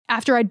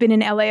after I'd been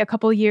in LA a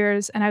couple of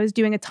years and I was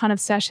doing a ton of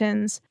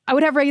sessions, I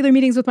would have regular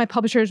meetings with my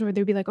publishers where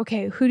they'd be like,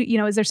 okay,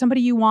 is there somebody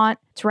you want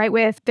to write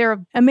with? They're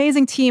an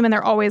amazing team. And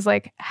they're always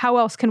like, how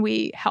else can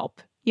we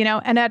help?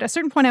 And at a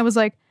certain point I was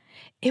like,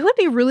 it would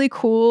be really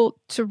cool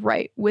to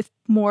write with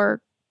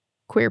more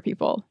queer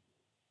people.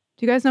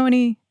 Do you guys know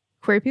any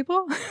queer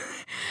people?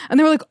 And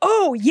they were like,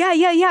 oh,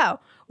 yeah.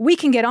 We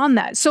can get on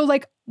that. So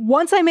like,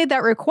 once I made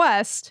that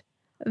request,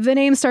 the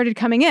names started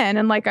coming in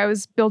and like I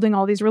was building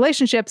all these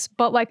relationships.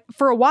 But like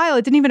for a while,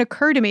 it didn't even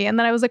occur to me. And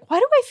then I was like, why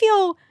do I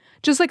feel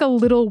just like a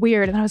little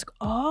weird? And I was like,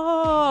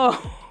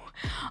 oh,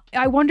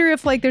 I wonder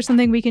if like there's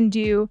something we can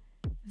do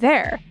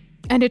there.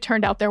 And it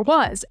turned out there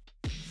was.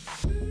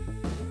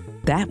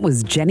 That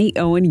was Jenny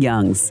Owen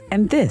Youngs,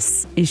 and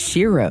this is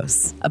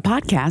SHERO's, a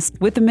podcast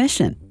with a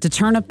mission to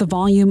turn up the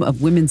volume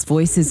of women's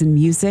voices in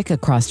music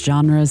across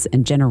genres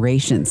and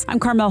generations. I'm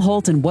Carmel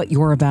Holt, and what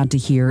you're about to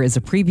hear is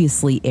a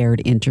previously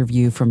aired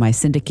interview from my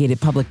syndicated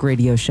public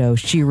radio show,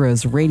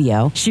 SHERO's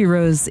Radio.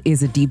 SHERO's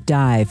is a deep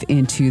dive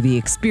into the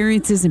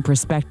experiences and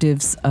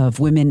perspectives of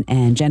women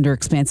and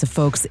gender-expansive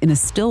folks in a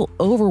still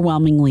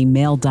overwhelmingly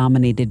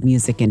male-dominated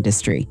music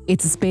industry.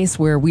 It's a space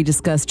where we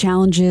discuss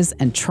challenges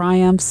and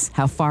triumphs,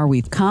 how far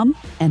we've come,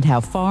 and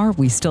how far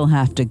we still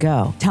have to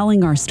go.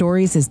 Telling our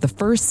stories is the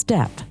first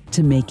step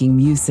to making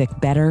music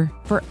better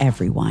for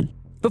everyone.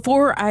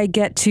 Before I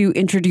get to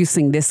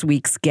introducing this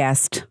week's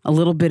guest, a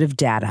little bit of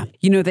data.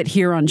 You know that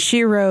here on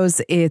SHERO's,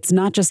 it's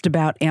not just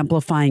about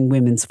amplifying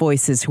women's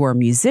voices who are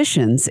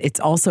musicians, it's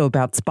also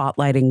about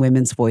spotlighting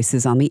women's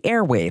voices on the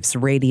airwaves,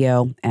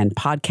 radio, and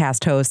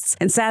podcast hosts.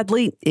 And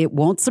sadly, it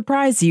won't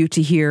surprise you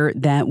to hear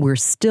that we're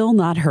still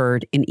not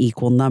heard in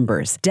equal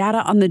numbers.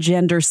 Data on the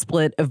gender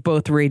split of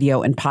both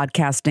radio and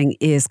podcasting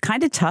is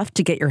kind of tough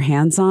to get your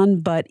hands on,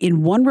 but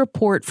in one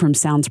report from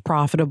Sounds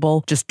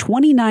Profitable, just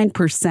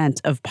 29%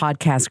 of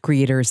podcast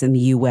creators in the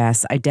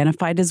U.S.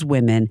 identified as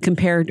women,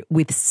 compared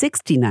with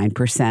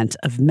 69%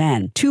 of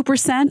men.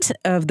 2%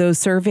 of those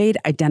surveyed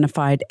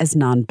identified as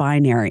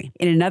non-binary.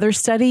 In another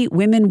study,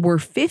 women were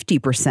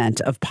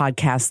 50% of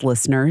podcast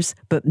listeners,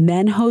 but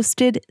men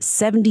hosted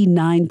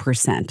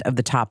 79% of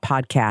the top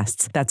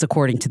podcasts. That's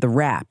according to the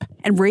Wrap.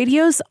 And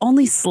radio's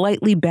only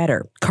slightly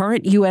better.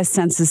 Current U.S.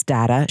 Census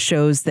data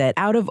shows that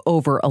out of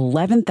over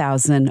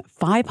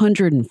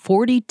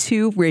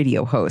 11,542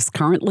 radio hosts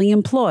currently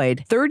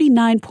employed,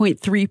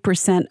 39.3%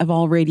 of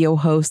all radio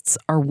hosts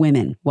are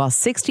women, while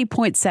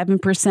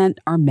 60.7%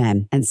 are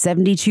men and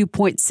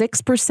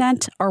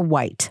 72.6% are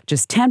white.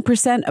 Just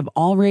 10% of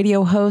all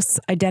radio hosts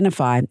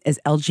identify as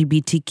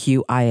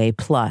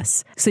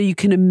LGBTQIA+. So you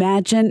can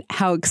imagine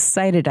how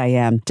excited I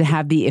am to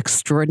have the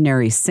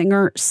extraordinary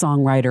singer,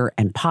 songwriter,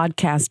 and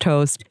podcast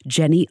host,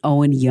 Jenny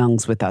Owen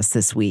Youngs, with us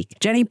this week.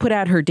 Jenny put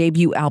out her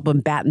debut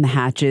album, Batten the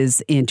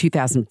Hatches, in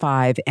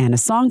 2005, and a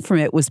song from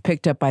it was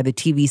picked up by the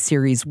TV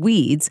series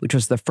Weeds, which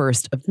was the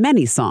first of many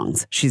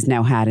songs she's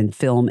now had in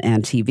film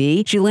and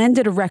TV. She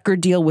landed a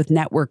record deal with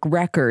Network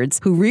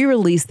Records, who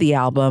re-released the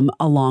album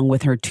along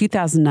with her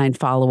 2009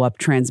 follow-up,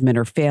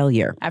 Transmitter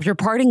Failure. After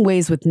parting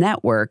ways with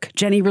Network,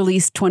 Jenny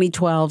released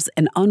 2012's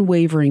An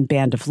Unwavering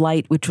Band of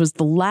Light, which was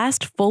the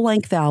last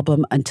full-length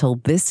album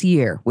until this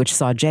year, which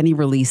saw Jenny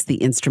release the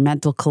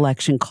instrumental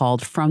collection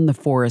called From the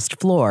Forest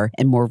Floor,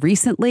 and more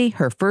recently,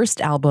 her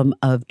first album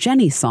of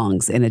Jenny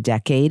songs in a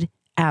decade,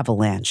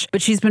 Avalanche.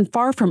 But she's been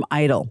far from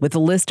idle, with a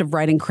list of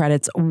writing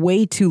credits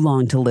way too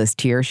long to list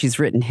here. She's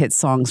written hit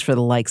songs for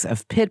the likes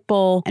of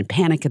Pitbull and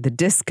Panic at the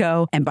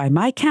Disco, and by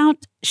my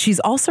count,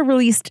 she's also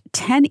released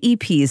 10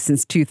 EPs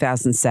since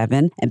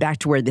 2007, and back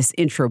to where this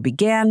intro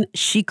began,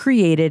 she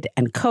created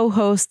and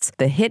co-hosts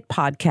the hit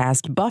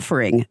podcast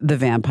Buffering the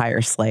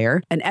Vampire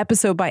Slayer, an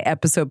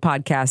episode-by-episode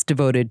podcast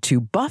devoted to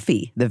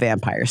Buffy the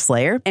Vampire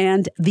Slayer,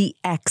 and The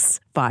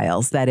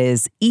X-Files, that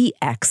is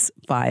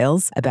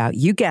EX-Files, about,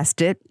 you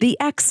guessed it, The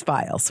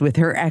X-Files, with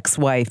her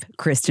ex-wife,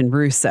 Kristen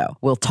Russo.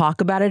 We'll talk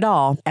about it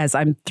all, as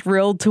I'm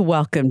thrilled to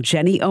welcome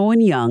Jenny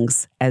Owen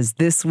Youngs as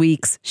this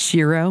week's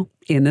SHERO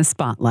in the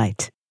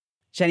Spotlight.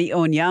 Jenny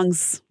Owen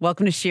Youngs,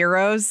 welcome to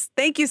SHERO's.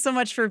 Thank you so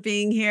much for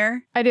being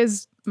here. It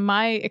is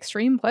my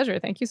extreme pleasure.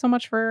 Thank you so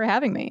much for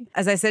having me.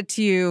 As I said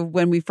to you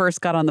when we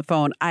first got on the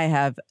phone, I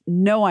have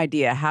no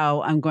idea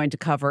how I'm going to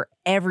cover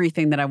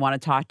everything that I want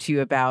to talk to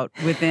you about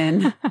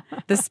within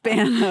the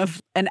span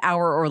of an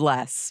hour or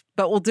less.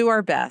 But we'll do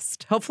our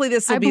best. Hopefully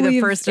this will be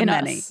the first of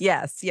many. Us.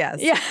 Yes.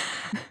 Yeah.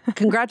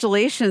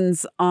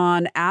 Congratulations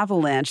on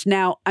Avalanche.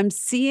 Now, I'm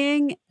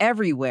seeing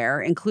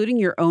everywhere, including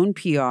your own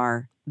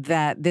PR,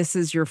 that this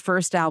is your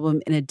first album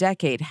in a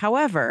decade.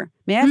 However,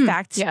 may I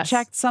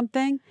fact-check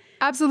something?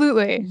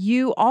 Absolutely.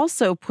 You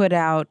also put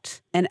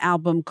out an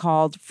album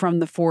called From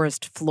the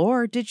Forest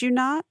Floor, did you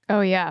not?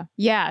 Oh, yeah.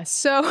 Yeah.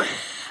 So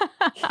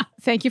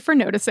Thank you for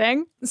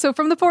noticing. So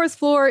From the Forest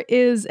Floor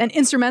is an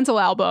instrumental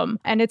album,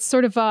 and it's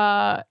sort of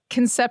a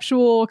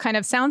conceptual kind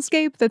of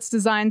soundscape that's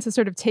designed to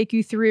sort of take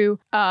you through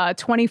a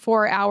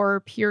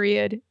 24-hour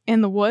period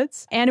in the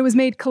woods. And it was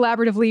made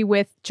collaboratively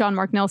with John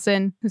Mark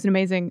Nelson, who's an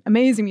amazing,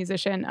 amazing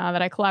musician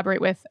that I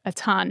collaborate with a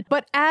ton.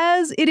 But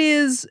as it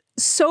is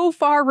so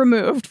far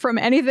removed from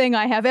anything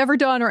I have ever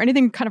done or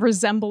anything kind of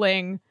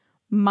resembling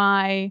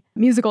my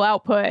musical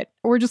output,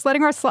 we're just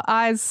letting our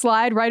eyes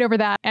slide right over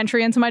that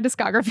entry into my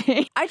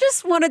discography. I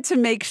just wanted to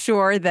make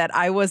sure that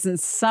I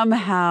wasn't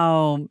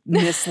somehow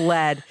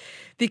misled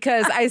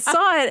because I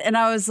saw it and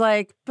I was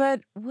like, but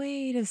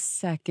wait a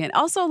second.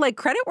 Also, like,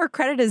 credit where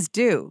credit is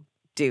due,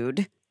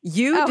 dude.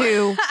 You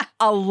do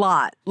a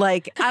lot.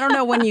 Like, I don't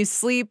know when you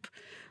sleep,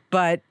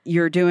 but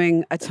you're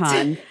doing a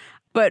ton.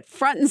 But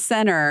front and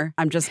center,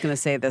 I'm just going to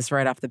say this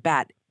right off the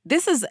bat.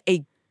 This is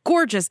a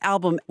gorgeous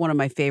album, one of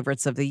my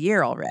favorites of the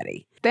year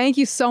already. Thank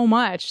you so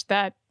much.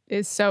 That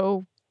is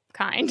so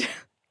kind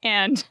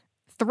and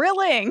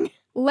thrilling.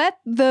 Let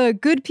the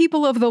good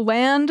people of the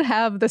land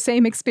have the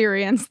same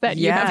experience that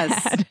you have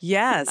had.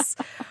 Yes.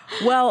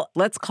 Well,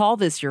 let's call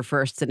this your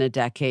first in a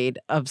decade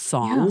of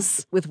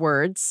songs with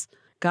words.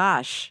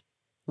 Gosh,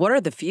 what are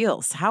the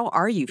feels? How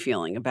are you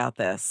feeling about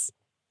this?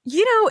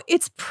 You know,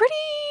 it's pretty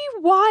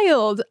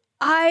wild.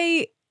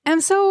 I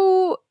am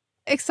so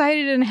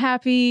excited and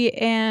happy,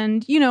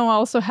 and, you know,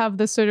 also have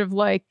this sort of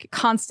like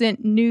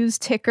constant news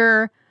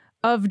ticker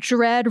of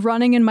dread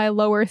running in my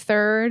lower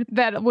third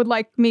that would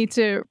like me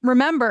to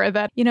remember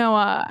that, you know,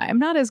 I'm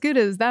not as good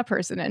as that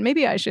person, and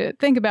maybe I should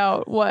think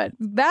about what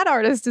that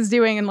artist is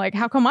doing and like,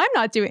 how come I'm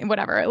not doing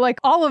whatever? Like,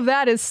 all of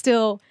that is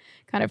still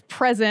kind of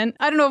present.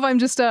 I don't know if I'm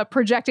just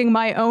projecting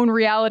my own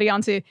reality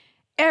onto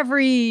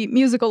every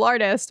musical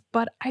artist,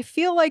 but I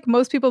feel like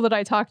most people that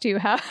I talk to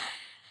have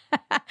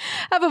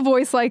have a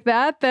voice like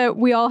that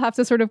we all have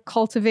to sort of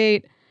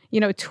cultivate, you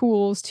know,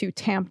 tools to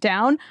tamp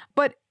down.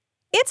 But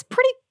it's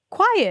pretty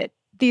quiet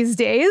these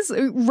days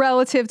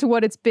relative to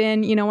what it's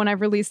been, you know, when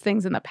I've released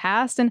things in the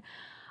past. And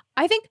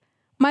I think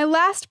my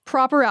last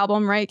proper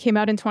album, right, came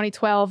out in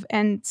 2012.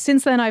 And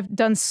since then, I've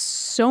done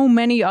so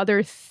many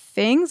other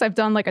things. I've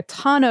done like a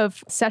ton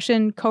of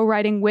session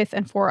co-writing with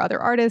and for other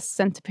artists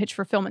and to pitch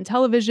for film and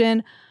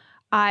television.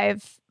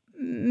 I've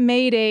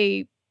made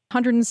a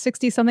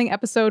 160-something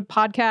episode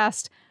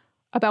podcast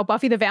about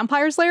Buffy the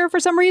Vampire Slayer for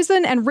some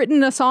reason and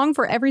written a song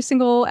for every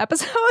single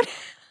episode.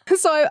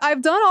 So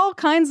I've done all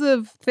kinds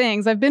of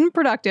things. I've been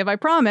productive, I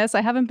promise.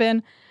 I haven't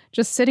been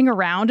just sitting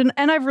around.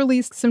 And I've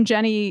released some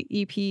Jenny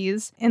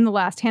EPs in the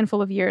last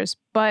handful of years.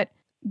 But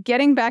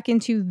getting back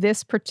into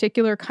this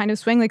particular kind of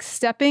swing, like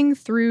stepping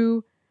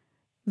through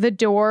the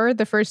door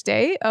the first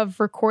day of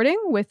recording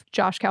with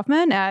Josh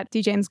Kaufman at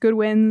D. James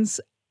Goodwin's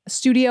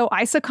studio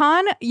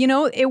Isacon, you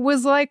know, it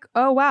was like,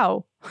 oh,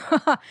 wow.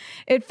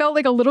 It felt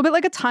like a little bit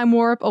like a time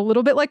warp, a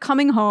little bit like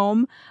coming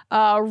home,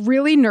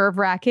 really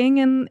nerve-wracking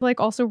and like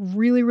also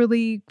really,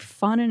 really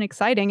fun and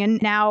exciting.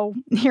 And now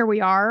here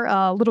we are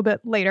a little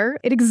bit later.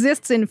 It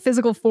exists in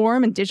physical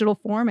form and digital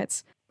form.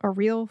 It's a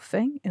real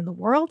thing in the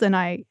world. And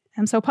I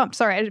am so pumped.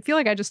 Sorry, I feel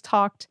like I just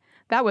talked.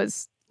 That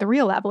was the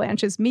real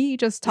avalanche, is me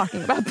just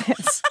talking about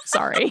this.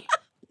 Sorry.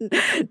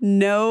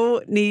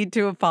 No need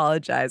to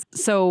apologize.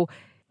 So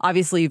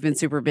obviously, you've been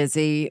super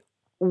busy.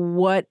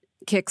 What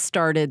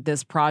kickstarted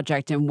this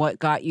project and what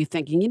got you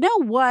thinking, you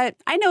know what?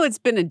 I know it's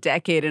been a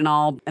decade and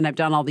all, and I've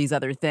done all these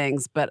other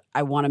things, but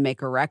I want to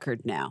make a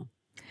record now.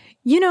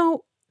 You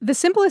know, the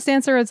simplest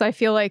answer is I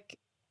feel like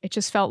it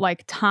just felt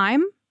like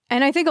time.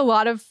 And I think a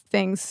lot of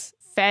things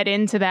fed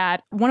into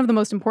that. One of the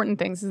most important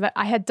things is that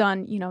I had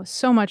done, you know,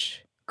 so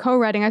much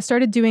co-writing. I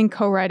started doing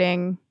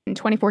co-writing in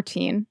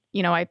 2014.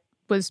 You know, I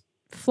was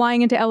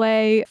flying into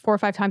LA 4 or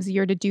 5 times a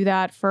year to do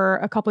that for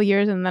a couple of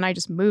years. And then I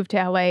just moved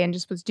to LA and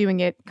just was doing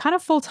it kind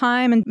of full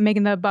time and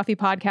making the Buffy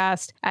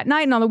podcast at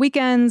night and on the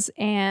weekends.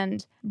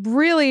 And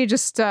really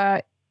just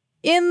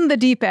in the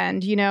deep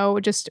end, you know,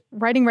 just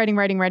writing.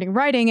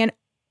 And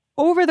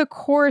over the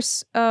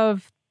course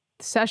of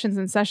sessions,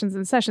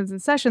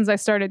 I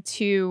started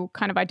to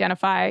kind of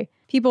identify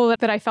people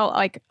that I felt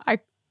like I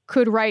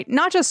could write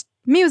not just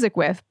music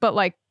with, but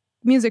like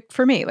music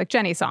for me, like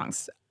Jenny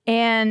songs.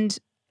 And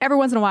every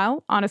once in a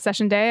while on a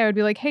session day, I would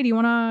be like, hey, do you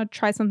want to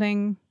try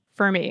something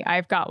for me?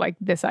 I've got like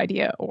this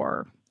idea,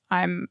 or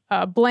I'm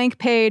a blank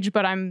page,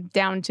 but I'm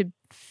down to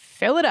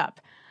fill it up.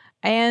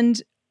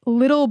 And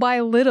little by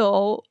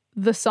little,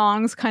 the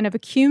songs kind of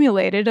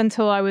accumulated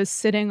until I was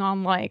sitting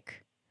on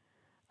like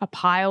a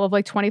pile of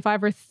like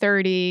 25 or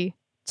 30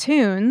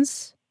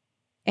 tunes.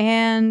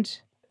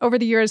 And over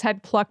the years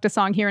had plucked a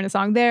song here and a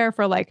song there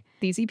for like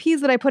these EPs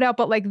that I put out,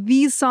 but like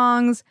these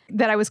songs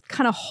that I was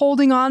kind of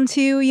holding on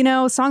to, you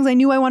know, songs I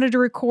knew I wanted to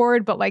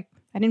record, but like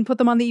I didn't put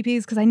them on the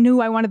EPs because I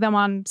knew I wanted them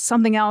on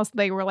something else.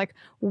 They were like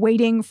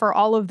waiting for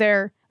all of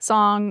their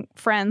song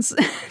friends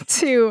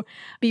to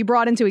be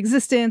brought into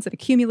existence and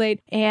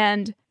accumulate,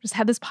 and just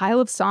had this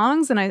pile of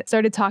songs. And I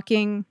started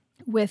talking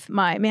with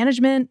my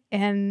management,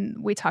 and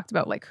we talked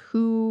about like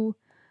who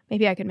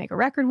maybe I could make a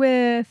record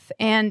with.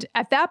 And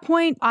at that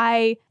point,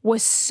 I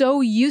was so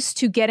used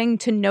to getting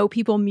to know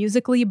people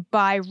musically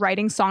by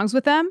writing songs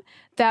with them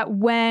that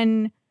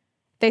when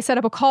they set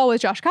up a call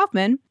with Josh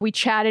Kaufman, we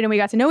chatted and we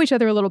got to know each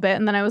other a little bit.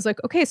 And then I was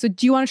like, okay, so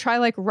do you want to try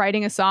like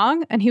writing a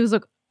song? And he was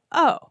like,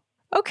 oh,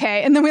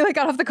 okay. And then we like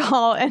got off the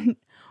call and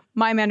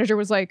my manager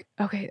was like,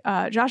 okay,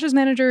 Josh's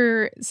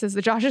manager says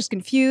that Josh is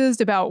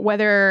confused about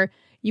whether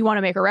you want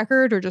to make a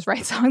record or just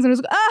write songs. And I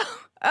was like,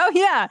 oh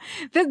yeah,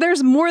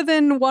 there's more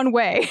than one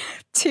way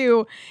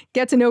to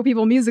get to know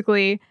people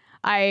musically.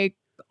 I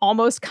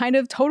almost kind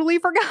of totally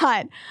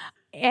forgot.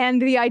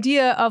 And the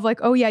idea of like,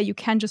 oh yeah, you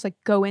can just like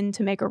go in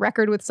to make a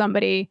record with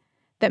somebody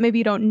that maybe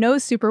you don't know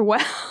super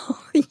well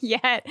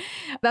yet.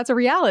 That's a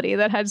reality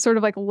that had sort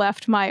of like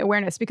left my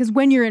awareness, because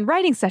when you're in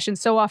writing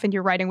sessions, so often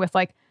you're writing with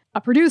like a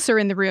producer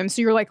in the room.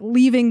 So you're like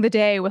leaving the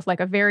day with like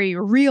a very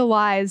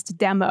realized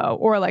demo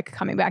or like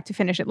coming back to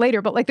finish it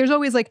later. But like there's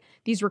always like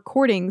these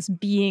recordings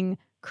being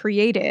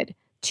created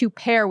to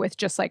pair with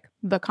just like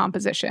the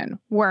composition.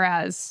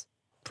 Whereas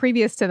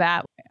previous to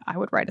that, I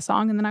would write a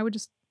song and then I would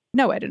just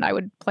know it and I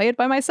would play it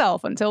by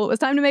myself until it was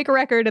time to make a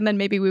record and then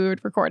maybe we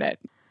would record it.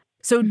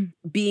 So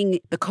being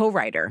the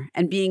co-writer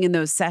and being in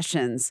those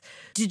sessions,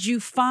 did you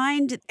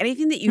find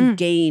anything that you've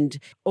gained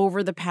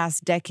over the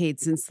past decade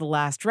since the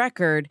last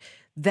record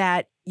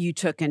that you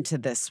took into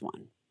this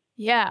one?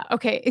 Yeah.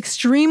 Okay.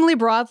 Extremely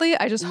broadly,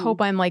 I just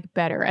hope I'm like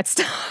better at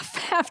stuff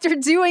after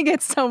doing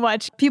it so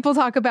much. People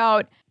talk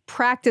about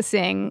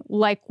practicing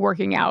like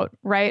working out,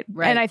 right?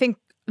 And I think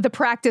the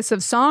practice of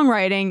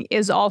songwriting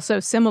is also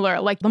similar.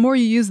 Like the more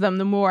you use them,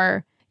 the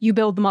more you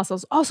build the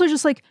muscles. Also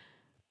just like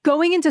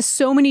going into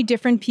so many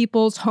different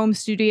people's home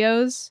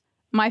studios.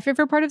 My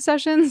favorite part of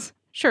sessions,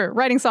 sure,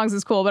 writing songs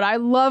is cool, but I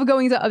love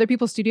going to other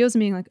people's studios and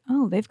being like,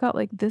 oh, they've got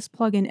like this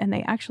plugin and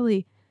they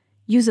actually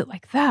use it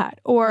like that.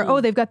 Or,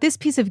 oh, they've got this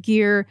piece of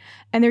gear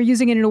and they're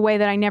using it in a way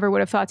that I never would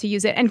have thought to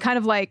use it. And kind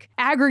of like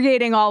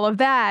aggregating all of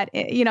that,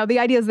 you know, the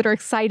ideas that are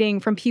exciting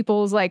from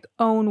people's like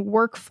own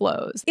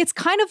workflows. It's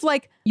kind of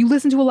like you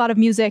listen to a lot of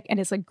music and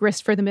it's like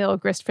grist for the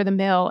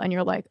mill. And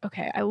you're like,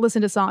 okay, I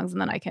listen to songs and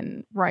then I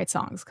can write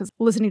songs, because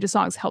listening to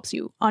songs helps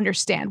you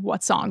understand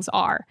what songs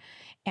are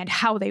and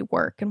how they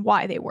work and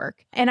why they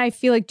work. And I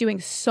feel like doing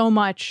so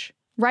much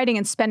writing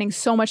and spending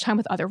so much time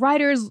with other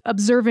writers,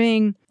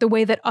 observing the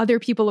way that other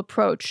people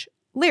approach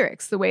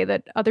lyrics, the way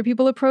that other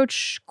people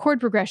approach chord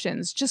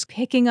progressions, just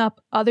picking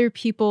up other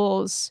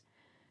people's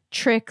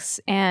tricks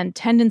and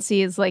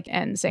tendencies, like,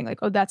 and saying like,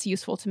 oh, that's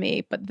useful to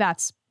me, but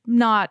that's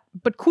not,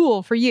 but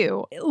cool for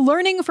you.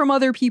 Learning from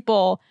other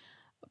people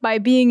by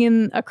being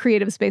in a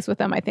creative space with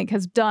them, I think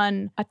has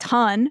done a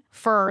ton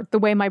for the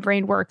way my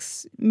brain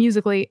works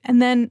musically.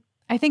 And then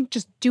I think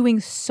just doing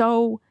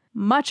so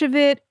much of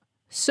it,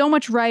 so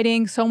much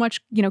writing, so much,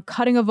 you know,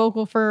 cutting a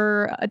vocal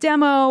for a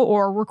demo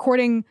or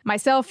recording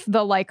myself,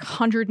 the like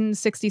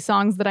 160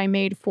 songs that I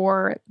made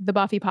for the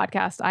Buffy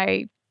podcast,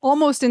 I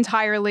almost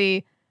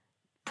entirely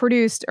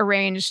produced,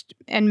 arranged,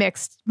 and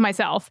mixed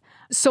myself.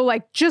 So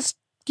like just,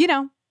 you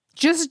know,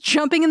 just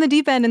jumping in the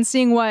deep end and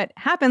seeing what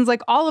happens,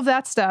 like all of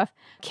that stuff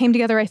came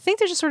together, I think,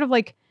 to just sort of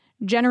like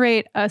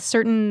generate a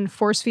certain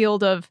force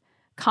field of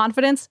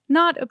confidence,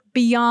 not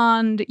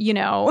beyond, you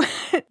know,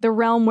 the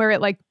realm where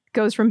it like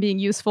goes from being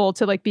useful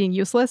to like being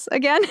useless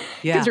again,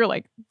 because you're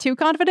like too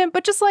confident,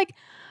 but just like,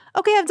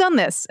 okay, I've done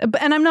this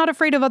and I'm not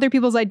afraid of other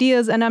people's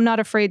ideas, and I'm not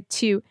afraid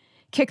to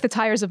kick the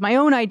tires of my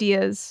own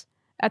ideas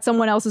at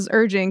someone else's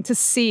urging to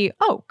see,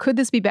 oh, could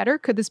this be better?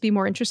 Could this be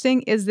more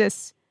interesting? Is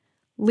this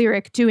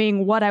lyric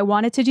doing what I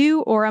want it to do,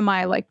 or am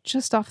I like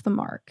just off the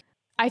mark?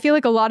 I feel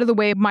like a lot of the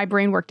way my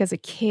brain worked as a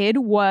kid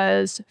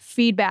was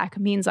feedback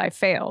means I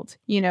failed.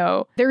 You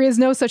know, there is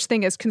no such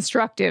thing as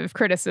constructive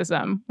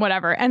criticism,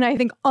 whatever. And I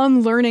think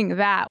unlearning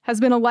that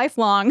has been a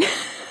lifelong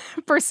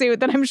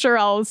pursuit that I'm sure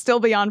I'll still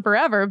be on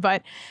forever.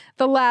 But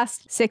the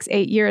last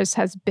 6-8 years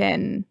has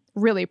been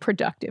really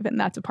productive in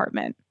that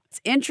department. It's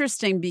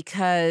interesting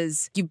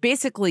because you've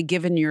basically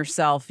given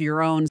yourself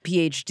your own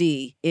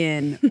PhD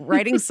in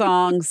writing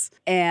songs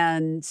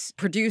and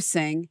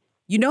producing.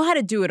 You know how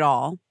to do it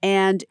all,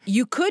 and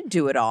you could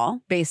do it all,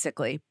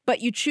 basically,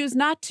 but you choose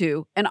not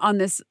to. And on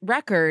this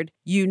record,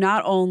 you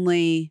not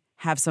only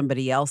have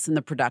somebody else in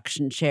the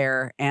production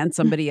chair and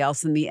somebody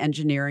else in the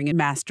engineering and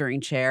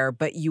mastering chair,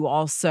 but you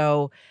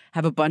also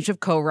have a bunch of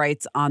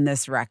co-writes on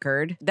this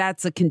record.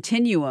 That's a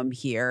continuum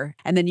here.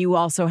 And then you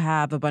also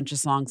have a bunch of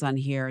songs on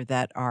here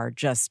that are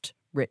just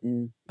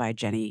written by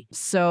Jenny.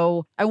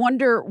 So I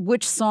wonder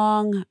which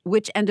song,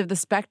 which end of the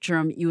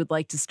spectrum you would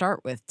like to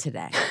start with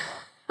today.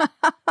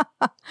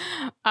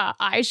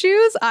 I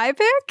choose, I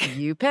pick.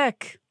 You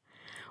pick.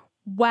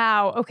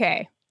 Wow.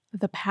 Okay.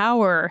 The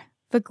power,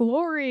 the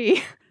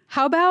glory.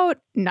 How about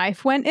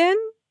Knife Went In?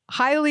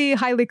 Highly,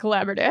 highly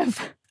collaborative.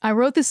 I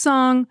wrote this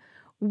song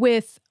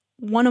with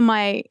one of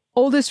my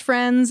oldest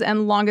friends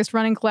and longest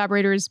running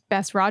collaborators,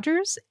 Bess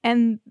Rogers,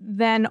 and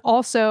then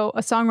also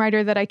a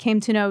songwriter that I came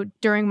to know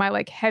during my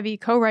like heavy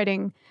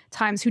co-writing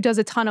times, who does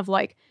a ton of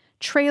like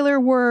trailer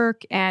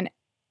work and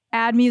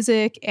ad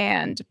music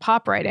and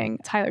pop writing,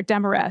 Tyler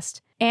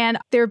Demarest. And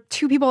they're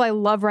two people I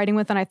love writing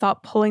with, and I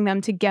thought pulling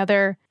them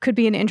together could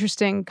be an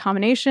interesting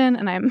combination.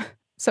 And I'm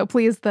so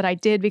pleased that I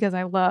did because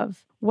I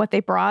love what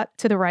they brought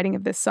to the writing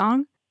of this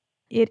song.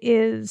 It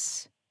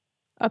is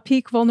a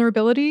peak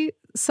vulnerability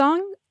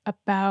song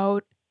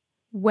about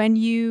when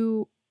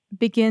you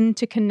begin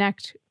to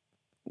connect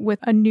with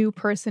a new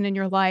person in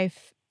your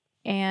life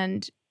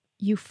and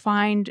you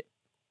find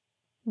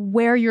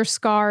where your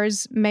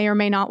scars may or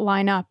may not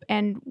line up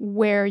and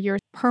where your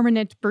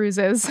permanent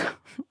bruises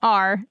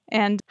are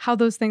and how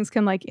those things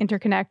can like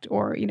interconnect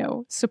or,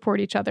 support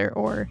each other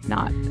or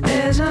not.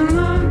 There's a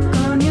mark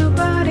on your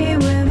body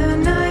where the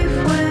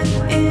knife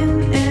went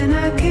in, and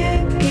I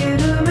can't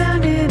get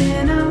around it,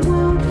 and I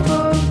won't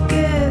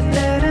forget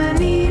that I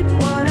need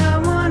what I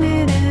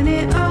wanted, and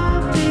it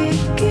all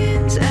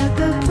begins at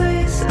the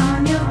place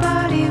on your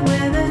body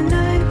where the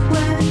knife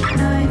went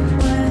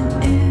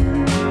in.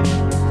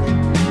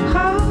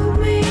 Hold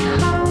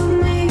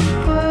me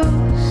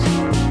close.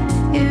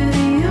 You're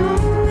the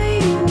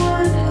only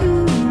one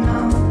who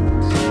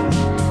knows.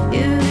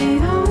 You're the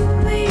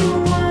only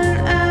one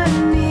I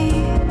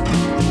need.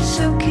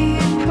 So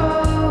keep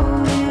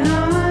holding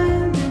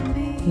on to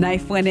me.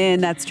 Knife Went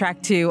In, that's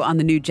track 2 on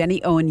the new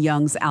Jenny Owen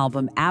Young's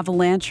album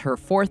Avalanche, her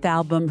 4th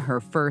album, her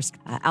first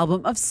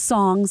album of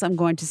songs, I'm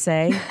going to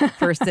say,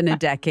 first in a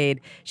decade.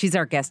 She's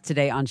our guest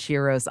today on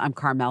SHERO's. I'm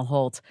Carmel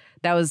Holt.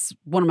 That was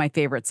one of my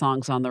favorite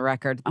songs on the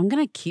record. I'm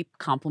going to keep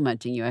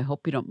complimenting you. I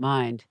hope you don't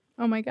mind.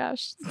 Oh my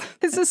gosh,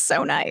 this is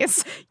so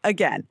nice.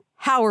 Again,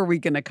 how are we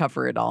going to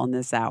cover it all in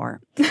this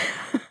hour?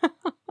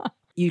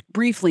 You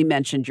briefly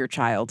mentioned your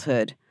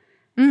childhood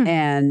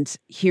and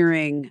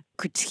hearing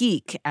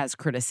critique as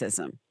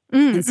criticism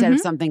instead of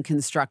something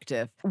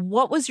constructive.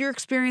 What was your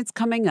experience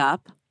coming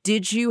up?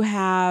 Did you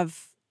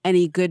have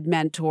any good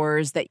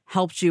mentors that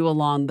helped you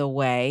along the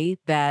way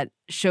that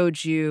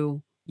showed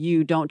you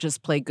don't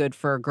just play good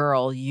for a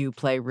girl, you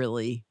play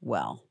really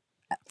well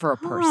for a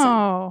person?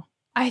 Oh,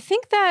 I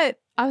think that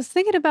I was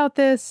thinking about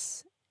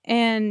this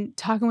and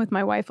talking with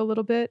my wife a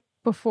little bit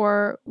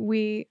before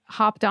we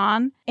hopped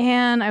on.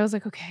 And I was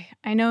like, okay,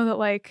 I know that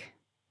like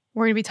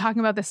we're going to be talking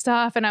about this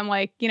stuff. And I'm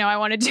like, I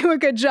want to do a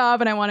good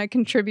job and I want to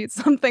contribute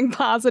something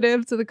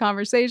positive to the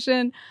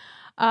conversation.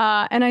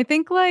 And I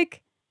think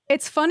like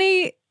it's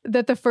funny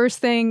that the first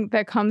thing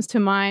that comes to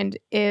mind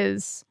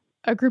is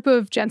a group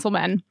of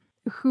gentlemen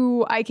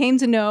who I came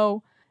to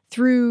know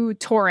through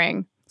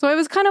touring. So I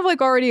was kind of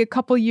like already a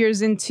couple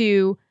years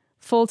into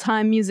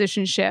full-time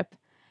musicianship.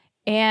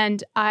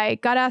 And I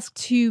got asked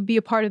to be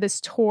a part of this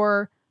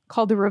tour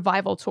called the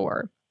Revival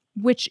Tour,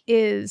 which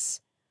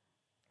is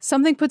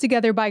something put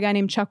together by a guy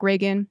named Chuck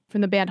Reagan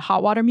from the band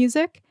Hot Water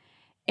Music.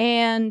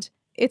 And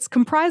it's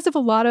comprised of a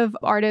lot of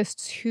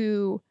artists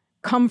who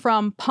come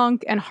from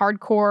punk and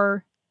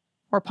hardcore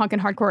or punk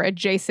and hardcore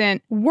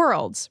adjacent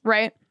worlds,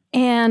 right?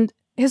 And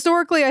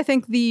historically, I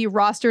think the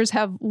rosters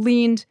have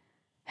leaned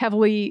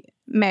heavily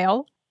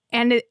male.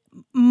 And it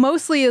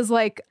mostly is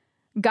like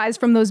guys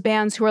from those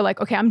bands who are like,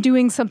 okay, I'm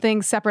doing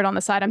something separate on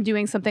the side. I'm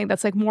doing something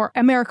that's like more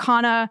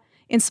Americana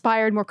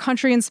inspired, more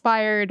country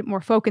inspired, more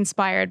folk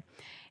inspired.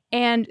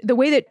 And the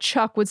way that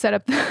Chuck would set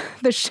up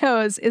the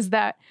shows is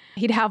that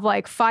he'd have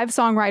like 5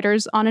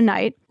 songwriters on a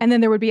night, and then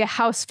there would be a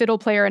house fiddle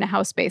player and a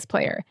house bass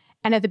player.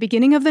 And at the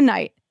beginning of the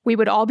night, we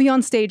would all be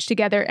on stage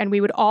together and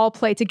we would all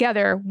play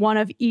together one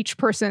of each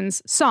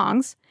person's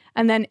songs.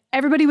 And then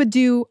everybody would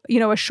do,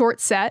 a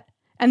short set,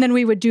 and then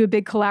we would do a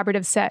big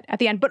collaborative set at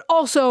the end. But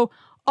also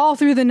all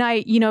through the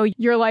night,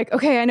 you're like,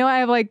 okay, I know I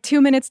have like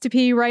 2 minutes to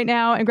pee right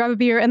now and grab a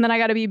beer, and then I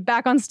got to be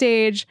back on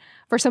stage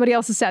for somebody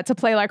else's set to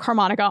play like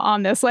harmonica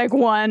on this like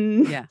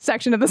one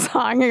section of the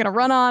song. I'm going to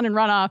run on and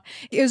run off.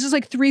 It was just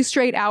like 3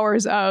 straight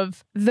hours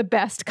of the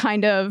best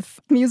kind of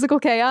musical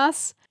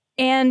chaos.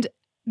 And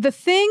the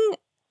thing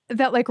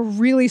that like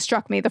really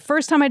struck me, the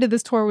first time I did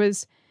this tour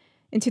was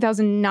in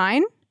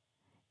 2009.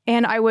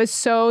 And I was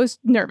so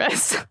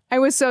nervous. I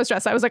was so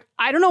stressed. I was like,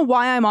 I don't know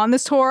why I'm on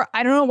this tour.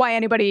 I don't know why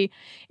anybody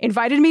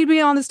invited me to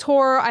be on this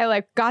tour. I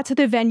like got to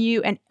the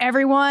venue and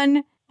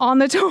everyone on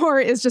the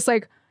tour is just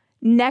like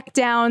neck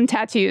down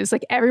tattoos.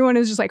 Like everyone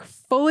is just like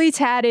fully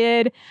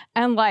tatted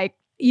and like,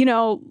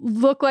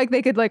 look like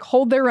they could like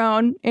hold their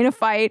own in a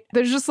fight.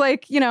 There's just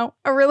like,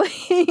 a really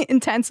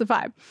intense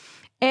vibe.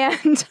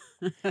 And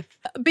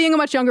being a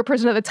much younger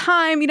person at the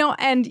time,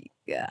 and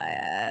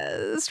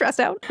stressed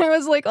out. I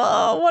was like,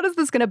 oh, what is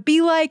this going to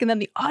be like? And then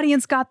the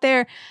audience got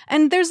there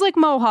and there's like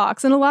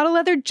mohawks and a lot of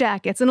leather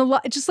jackets and a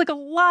lot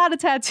of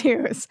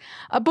tattoos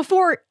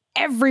before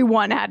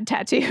everyone had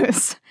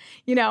tattoos,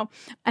 and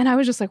I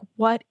was just like,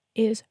 what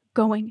is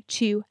going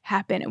to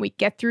happen? And we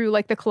get through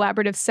like the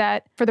collaborative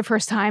set for the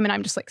first time and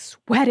I'm just like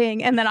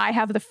sweating. And then I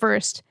have the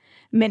first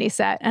mini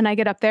set and I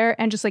get up there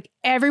and just like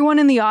everyone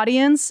in the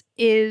audience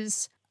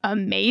is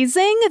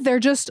amazing. They're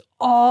just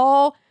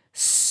all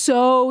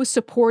so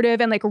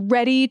supportive and like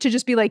ready to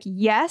just be like,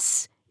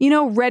 yes,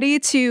 ready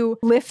to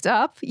lift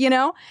up,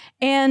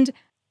 and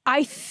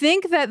I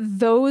think that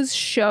those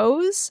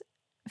shows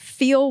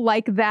feel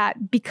like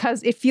that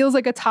because it feels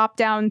like a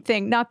top-down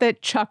thing. Not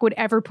that Chuck would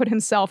ever put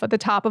himself at the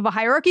top of a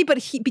hierarchy, but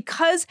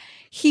because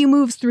he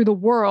moves through the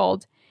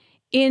world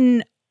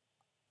in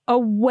a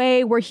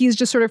way where he's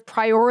just sort of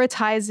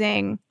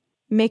prioritizing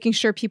making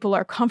sure people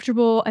are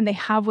comfortable and they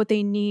have what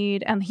they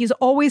need. And he's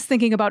always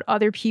thinking about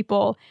other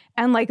people.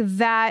 And like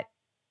that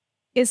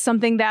is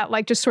something that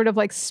like just sort of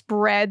like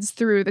spreads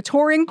through the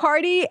touring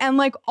party and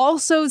like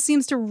also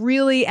seems to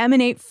really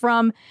emanate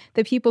from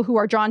the people who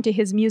are drawn to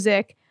his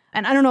music.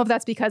 And I don't know if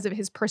that's because of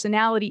his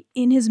personality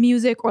in his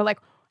music or like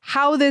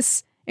how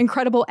this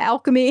incredible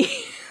alchemy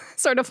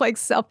sort of like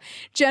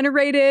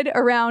self-generated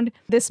around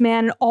this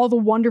man and all the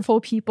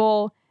wonderful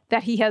people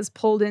that he has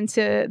pulled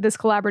into this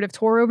collaborative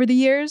tour over the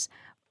years.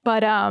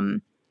 But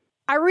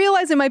I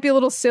realize it might be a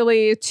little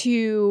silly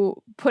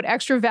to put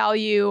extra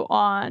value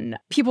on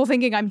people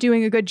thinking I'm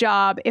doing a good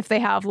job if they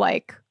have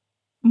like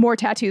more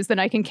tattoos than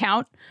I can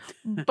count.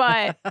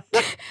 But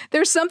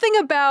there's something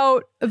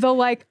about the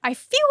like, I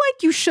feel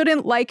like you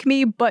shouldn't like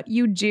me, but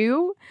you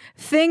do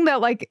thing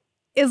that like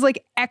is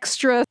like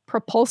extra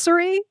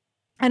propulsory.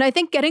 And I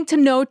think getting to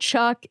know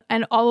Chuck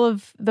and all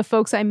of the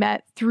folks I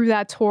met through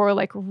that tour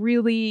like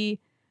really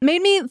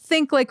made me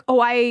think like, oh,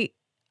 I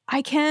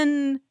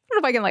don't know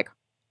if I can like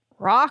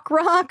rock,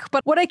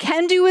 but what I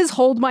can do is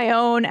hold my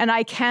own and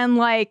I can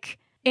like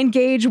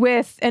engage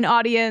with an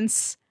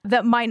audience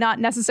that might not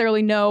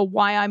necessarily know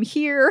why I'm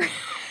here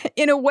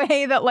in a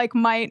way that like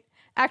might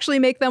actually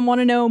make them want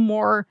to know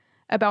more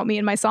about me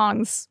and my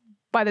songs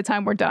by the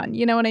time we're done.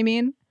 You know what I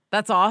mean?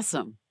 That's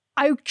awesome.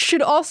 I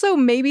should also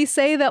maybe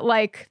say that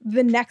like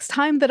the next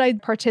time that I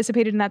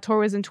participated in that tour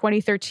was in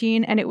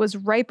 2013 and it was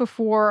right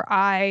before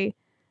I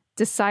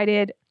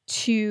decided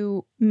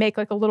to make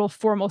like a little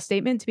formal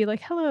statement to be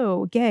like,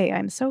 hello, gay.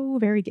 I'm so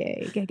very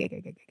gay.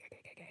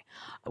 Gay.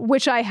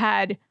 Which I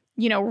had,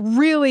 you know,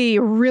 really,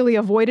 really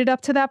avoided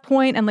up to that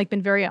point and like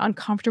been very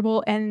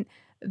uncomfortable. And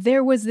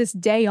there was this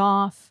day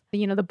off,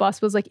 you know, the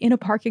bus was like in a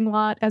parking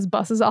lot as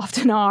buses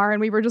often are.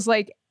 And we were just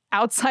like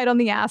outside on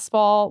the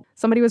asphalt.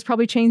 Somebody was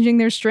probably changing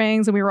their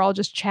strings and we were all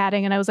just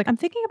chatting. And I was like, I'm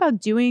thinking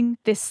about doing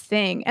this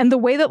thing. And the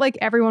way that like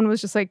everyone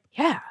was just like,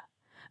 yeah.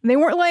 And they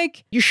weren't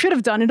like, you should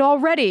have done it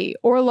already.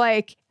 Or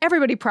like,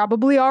 everybody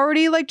probably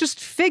already like just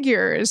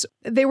figures.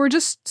 They were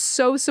just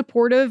so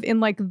supportive in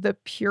like the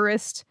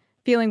purest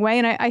feeling way.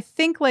 And I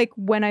think like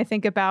when I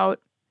think about,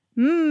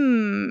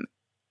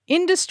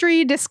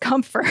 industry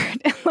discomfort,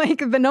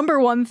 like the number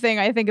one thing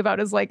I think about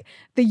is like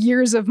the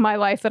years of my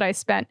life that I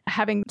spent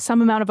having some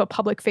amount of a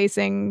public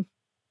facing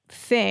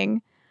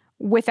thing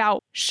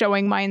without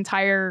showing my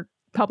entire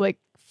public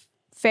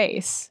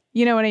face.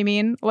 You know what I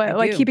mean?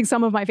 Like keeping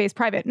some of my face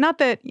private. Not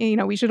that, you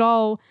know, we should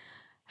all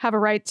have a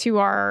right to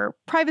our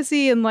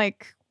privacy and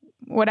like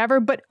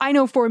whatever. But I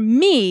know for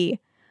me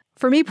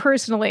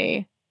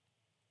personally,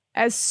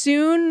 as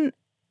soon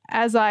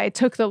as I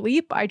took the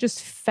leap, I just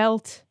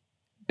felt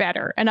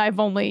better. And I've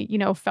only, you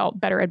know, felt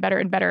better and better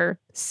and better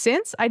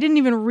since. I didn't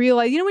even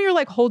realize, you know, when you're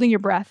like holding your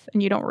breath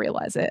and you don't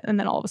realize it. And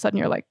then all of a sudden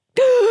you're like,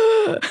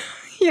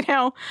 you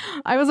know,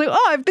 I was like,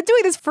 oh, I've been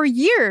doing this for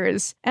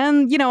years.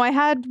 And, you know, I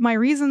had my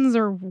reasons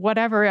or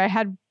whatever. I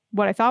had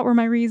what I thought were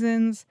my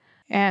reasons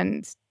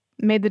and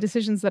made the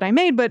decisions that I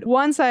made. But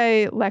once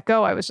I let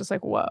go, I was just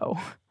like, whoa,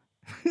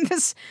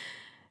 this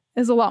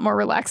is a lot more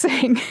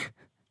relaxing.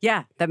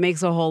 Yeah, that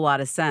makes a whole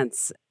lot of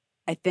sense.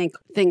 I think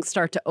things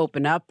start to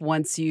open up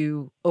once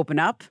you open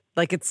up.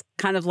 Like it's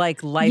kind of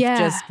like life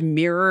just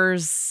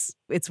mirrors.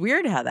 It's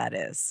weird how that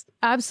is.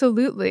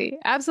 Absolutely.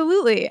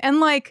 Absolutely. And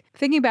like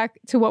thinking back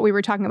to what we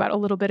were talking about a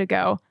little bit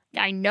ago,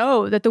 I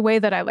know that the way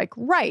that I like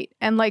write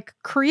and like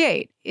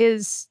create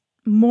is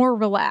more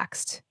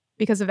relaxed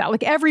because of that.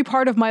 Like every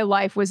part of my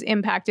life was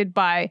impacted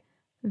by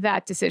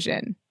that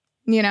decision,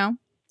 you know?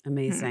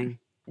 Amazing.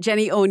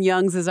 Jenny Owen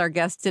Youngs is our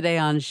guest today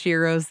on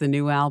SHERO's. The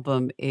new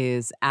album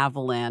is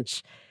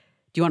Avalanche.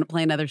 Do you want to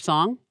play another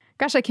song?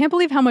 Gosh, I can't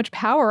believe how much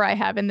power I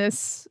have in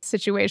this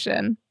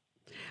situation.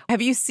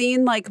 Have you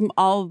seen like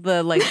all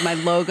the like my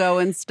logo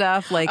and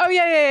stuff? Like, oh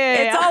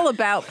yeah. It's all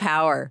about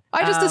power.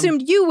 I just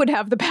assumed you would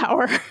have the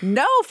power.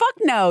 No, fuck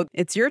no.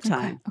 It's your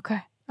time.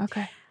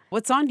 Okay.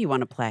 What song do you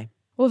want to play?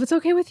 Well, if it's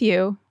okay with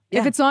you,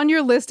 if it's on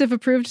your list of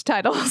approved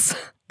titles.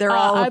 They're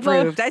all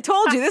approved. I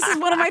told you, this is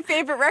one of my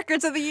favorite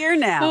records of the year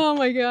now. Oh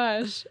my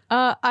gosh.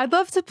 I'd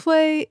love to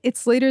play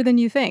It's Later Than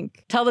You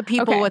Think. Tell the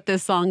people what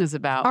this song is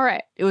about. All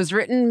right. It was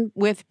written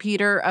with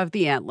Peter of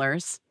the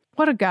Antlers.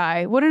 What a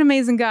guy. What an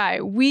amazing guy.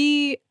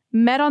 We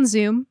met on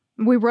Zoom.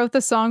 We wrote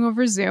the song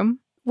over Zoom.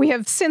 We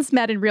have since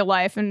met in real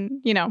life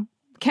and, you know,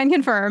 can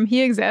confirm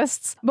he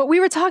exists. But we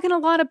were talking a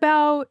lot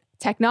about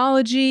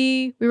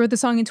technology. We wrote the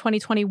song in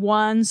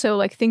 2021. So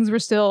like things were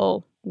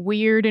still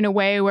weird in a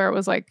way where it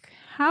was like,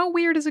 how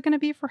weird is it going to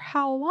be for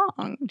how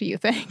long, do you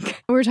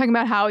think? We were talking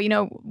about how, you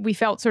know, we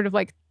felt sort of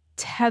like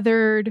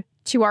tethered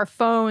to our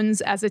phones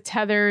as a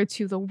tether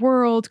to the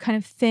world kind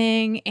of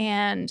thing.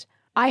 And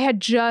I had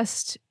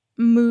just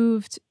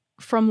moved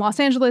from Los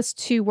Angeles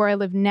to where I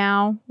live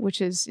now,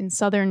 which is in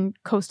southern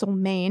coastal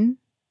Maine.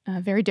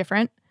 Very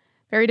different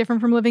Very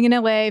different from living in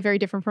LA, very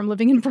different from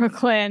living in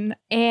Brooklyn.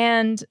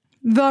 And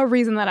the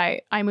reason that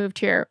I moved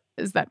here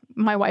is that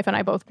my wife and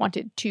I both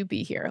wanted to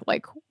be here.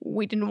 Like,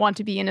 we didn't want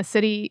to be in a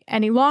city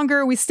any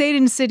longer. We stayed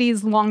in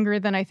cities longer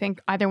than I think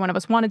either one of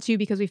us wanted to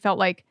because we felt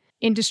like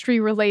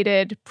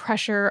industry-related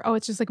pressure. Oh,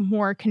 it's just like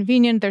more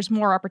convenient. There's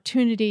more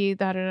opportunity.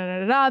 Da da da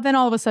da da. Then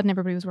all of a sudden,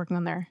 everybody was working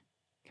on their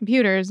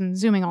computers and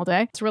Zooming all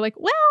day. So we're like,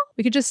 well,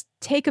 we could just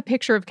take a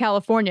picture of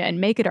California and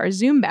make it our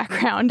Zoom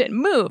background and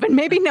move, and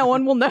maybe no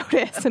one will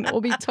notice, and it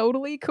will be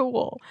totally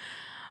cool.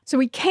 So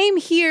we came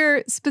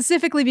here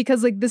specifically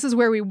because like this is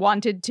where we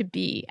wanted to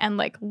be, and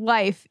like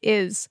life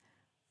is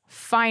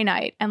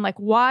finite, and like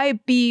why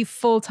be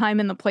full-time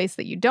in the place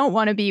that you don't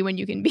want to be when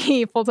you can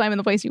be full-time in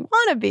the place you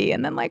want to be,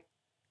 and then like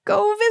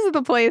go visit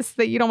the place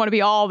that you don't want to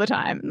be all the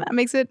time. And that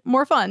makes it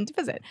more fun to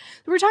visit.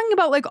 So we're talking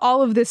about like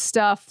all of this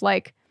stuff,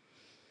 like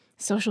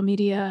social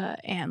media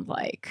and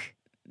like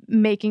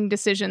making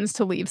decisions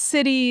to leave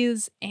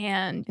cities.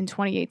 And in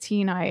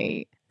 2018,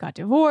 I got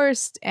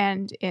divorced.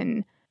 And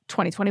in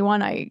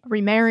 2021, I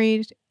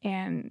remarried.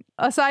 And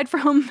aside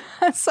from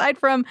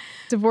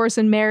divorce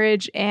and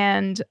marriage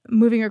and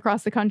moving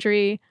across the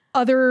country,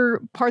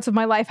 other parts of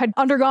my life had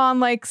undergone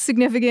like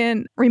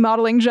significant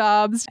remodeling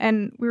jobs.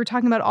 And we were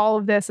talking about all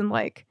of this, and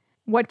like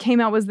what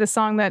came out was this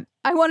song that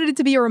I wanted it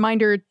to be a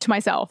reminder to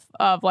myself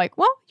of like,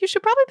 well, you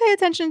should probably pay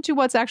attention to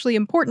what's actually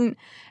important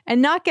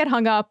and not get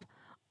hung up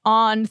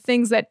on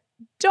things that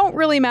don't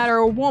really matter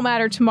or won't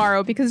matter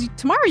tomorrow, because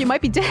tomorrow you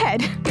might be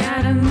dead.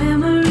 Got a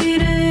memory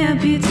to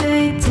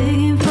amputate,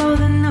 taking for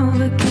the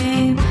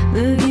Novocaine,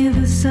 looking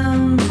for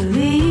some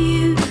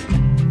relief.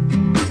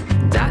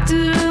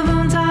 Doctor of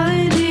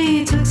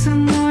ontology took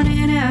some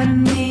warning out of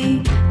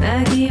me,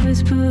 like he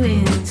was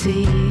pulling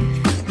teeth.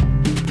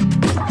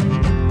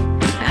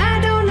 I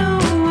don't know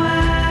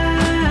why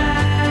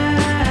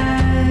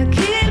I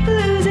keep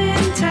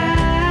losing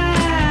time.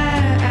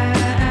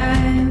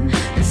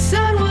 The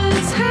sun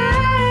was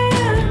high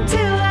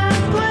until I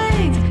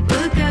blinked.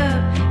 Look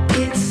up,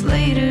 it's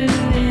later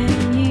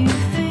than you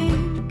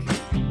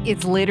think.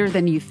 It's Later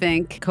Than You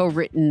Think,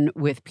 co-written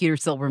with Peter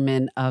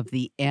Silverman of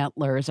the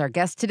Antlers. Our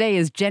guest today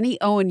is Jenny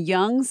Owen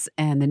Youngs,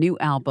 and the new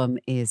album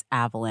is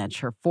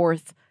Avalanche, her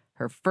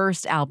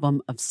first album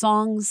of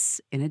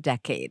songs in a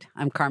decade.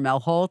 I'm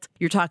Carmel Holt.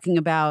 You're talking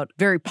about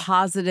very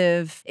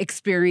positive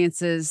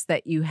experiences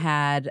that you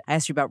had. I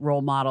asked you about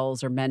role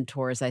models or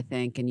mentors, I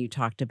think, and you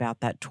talked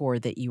about that tour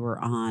that you were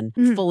on,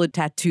 full of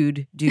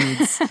tattooed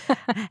dudes,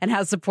 and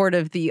how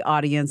supportive the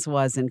audience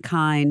was and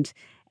kind,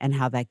 and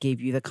how that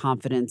gave you the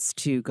confidence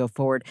to go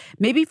forward.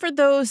 Maybe for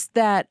those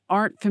that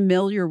aren't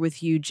familiar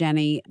with you,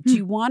 Jenny, do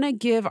you want to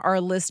give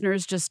our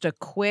listeners just a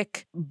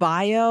quick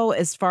bio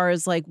as far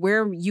as like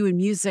where you and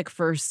music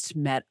first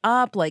met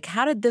up? Like,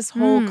 how did this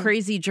whole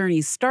crazy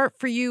journey start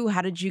for you?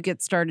 How did you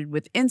get started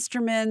with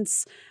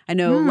instruments? I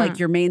know like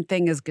your main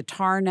thing is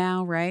guitar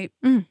now, right?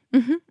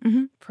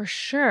 For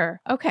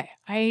sure. Okay.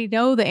 I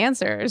know the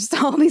answers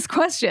to all these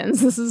questions.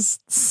 This is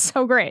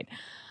so great.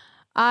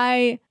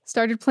 I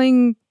started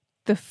playing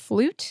the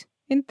flute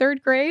in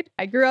 3rd grade.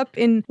 I grew up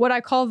in what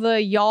I call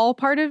the y'all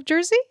part of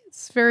Jersey.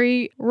 It's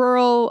very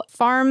rural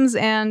farms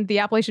and the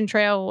Appalachian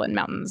Trail and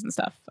mountains and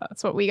stuff.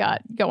 That's what we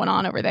got going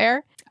on over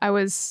there. I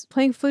was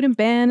playing flute in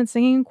band and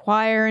singing in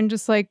choir and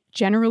just like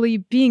generally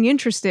being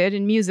interested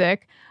in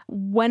music.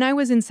 When I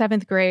was in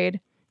 7th grade,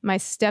 my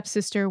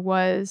stepsister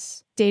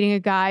was dating a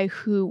guy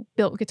who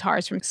built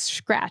guitars from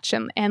scratch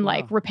and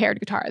like repaired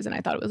guitars. And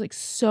I thought it was like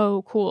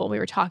so cool. We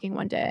were talking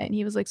one day and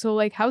he was like, so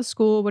like, how's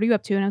school? What are you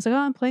up to? And I was like, oh,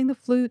 I'm playing the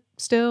flute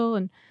still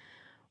and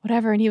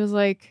whatever. And he was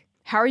like,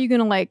 how are you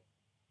going to like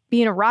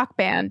be in a rock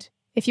band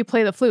if you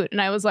play the flute?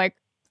 And I was like,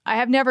 I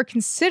have never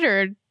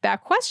considered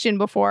that question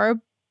before,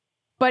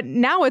 but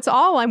now it's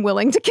all I'm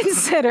willing to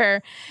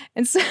consider.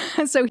 And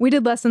so we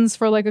did lessons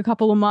for like a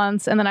couple of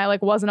months and then I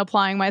like wasn't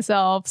applying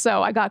myself.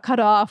 So I got cut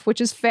off,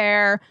 which is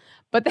fair.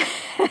 But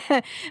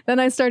then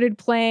I started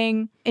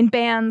playing in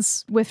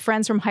bands with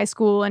friends from high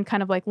school and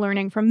kind of like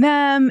learning from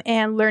them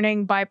and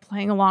learning by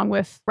playing along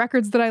with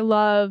records that I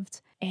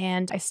loved.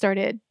 And I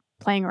started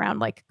playing around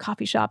like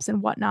coffee shops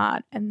and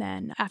whatnot. And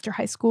then after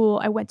high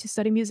school, I went to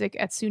study music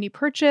at SUNY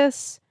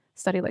Purchase,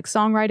 study like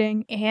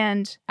songwriting.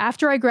 And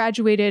after I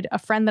graduated, a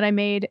friend that I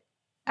made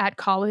at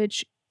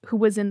college who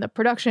was in the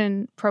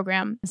production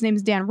program, his name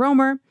is Dan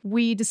Romer,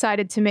 we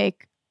decided to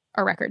make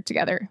a record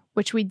together,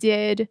 which we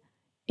did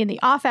in the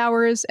off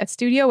hours at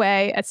Studio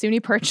A at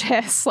SUNY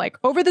Purchase, like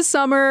over the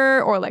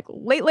summer or like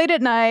late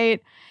at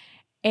night.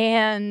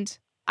 And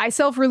I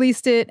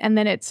self-released it and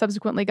then it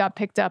subsequently got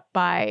picked up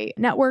by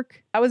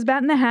Network. I was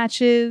batting the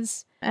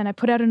hatches and I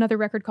put out another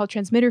record called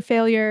Transmitter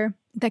Failure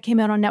that came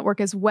out on Network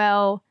as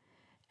well.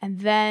 And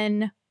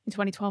then in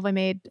 2012, I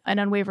made An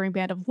Unwavering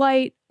Band of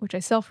Light, which I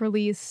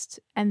self-released.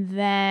 And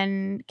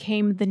then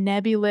came the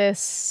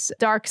nebulous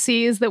dark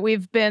seas that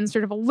we've been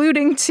sort of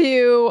alluding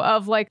to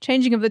of like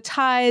changing of the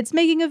tides,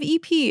 making of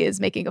EPs,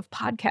 making of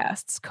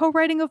podcasts,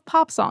 co-writing of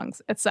pop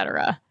songs,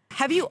 etc.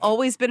 Have you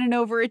always been an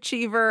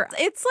overachiever?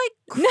 It's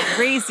like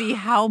crazy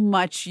how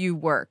much you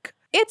work.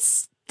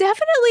 It's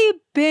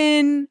definitely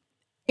been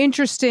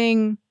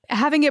interesting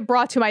having it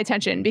brought to my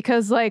attention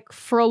because like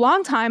for a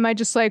long time, I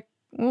just like,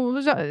 well,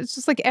 it's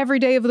just like every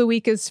day of the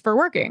week is for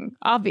working.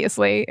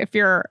 Obviously, if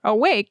you're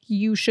awake,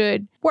 you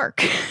should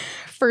work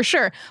for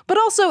sure. But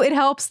also it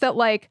helps that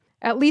like,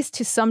 at least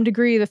to some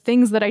degree, the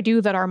things that I do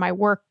that are my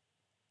work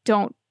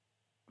don't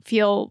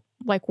feel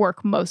like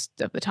work most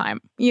of the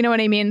time. You know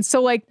what I mean?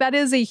 So like that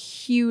is a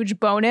huge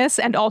bonus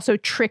and also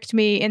tricked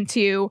me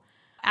into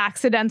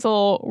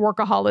accidental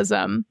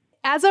workaholism.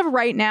 As of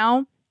right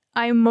now,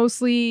 I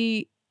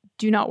mostly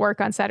do not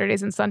work on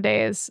Saturdays and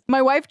Sundays.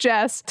 My wife,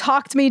 Jess,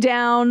 talked me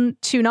down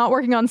to not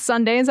working on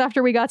Sundays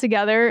after we got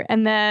together.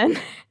 And then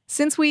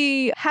since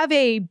we have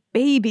a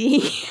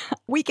baby,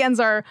 weekends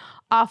are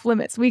off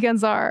limits.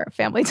 Weekends are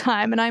family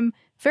time. And I'm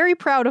very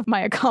proud of my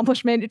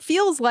accomplishment. It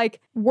feels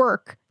like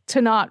work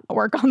to not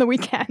work on the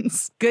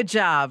weekends. Good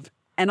job.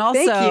 And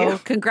also,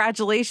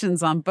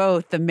 congratulations on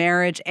both the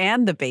marriage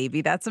and the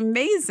baby. That's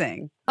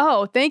amazing.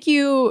 Oh, thank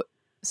you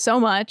so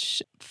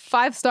much.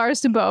 5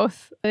 stars to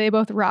both. They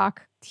both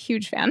rock.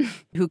 Huge fan.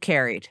 Who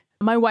carried?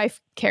 My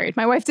wife carried.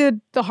 My wife did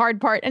the hard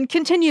part and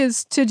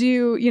continues to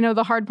do,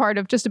 the hard part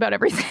of just about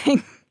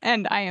everything.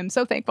 And I am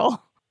so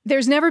thankful.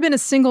 There's never been a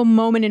single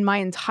moment in my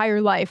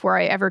entire life where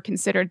I ever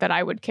considered that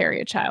I would carry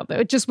a child.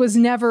 It just was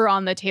never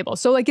on the table.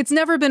 So like, it's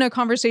never been a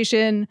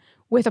conversation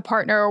with a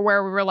partner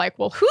where we were like,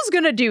 well, who's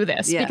going to do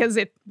this? Yeah. Because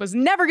it was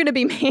never going to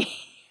be me.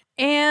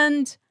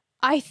 And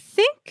I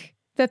think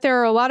that there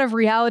are a lot of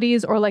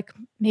realities or like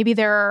maybe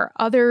there are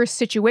other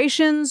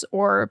situations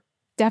or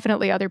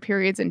definitely other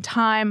periods in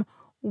time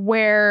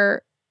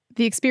where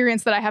the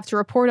experience that I have to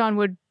report on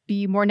would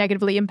be more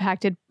negatively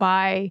impacted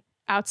by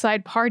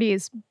outside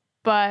parties.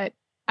 But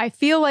I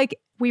feel like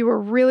we were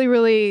really,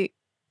 really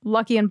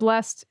lucky and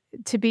blessed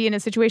to be in a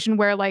situation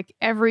where like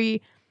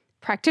every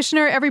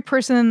practitioner, every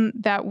person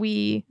that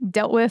we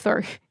dealt with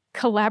or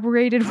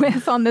collaborated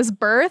with on this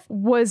birth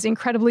was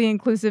incredibly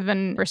inclusive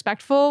and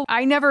respectful.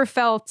 I never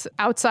felt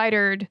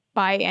outsidered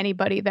by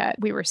anybody that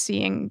we were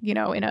seeing,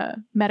 in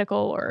a medical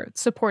or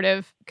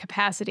supportive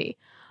capacity.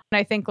 And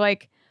I think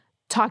like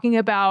talking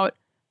about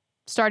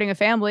starting a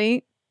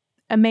family,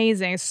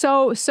 amazing.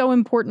 So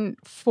important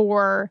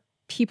for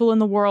people in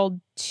the world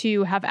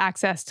to have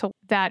access to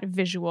that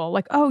visual.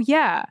 Like, oh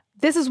yeah,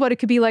 this is what it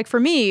could be like for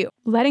me.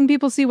 Letting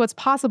people see what's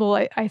possible,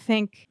 I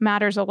think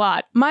matters a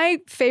lot. My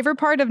favorite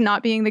part of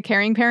not being the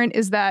caring parent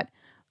is that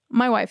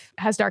my wife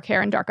has dark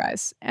hair and dark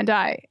eyes, and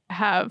I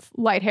have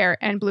light hair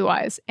and blue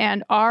eyes.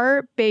 And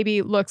our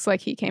baby looks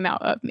like he came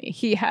out of me.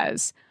 He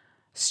has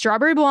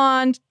strawberry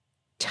blonde,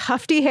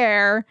 tufty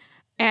hair,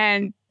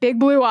 and big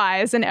blue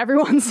eyes. And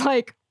everyone's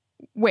like,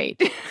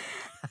 wait,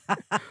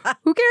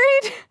 who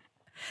carried?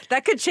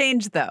 That could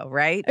change though,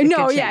 right?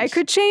 It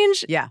could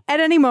change at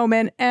any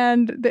moment.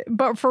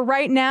 But for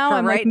right now,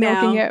 I'm like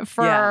milking it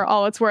for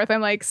all it's worth.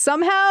 I'm like,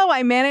 somehow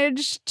I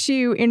managed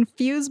to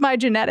infuse my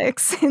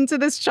genetics into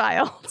this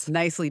child.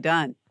 Nicely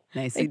done.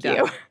 Thank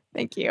you.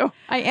 Thank you.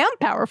 I am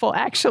powerful,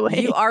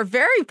 actually. You are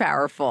very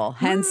powerful,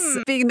 hence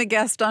being the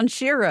guest on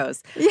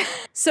SHERO's. Yeah.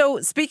 So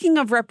speaking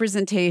of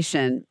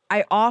representation,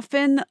 I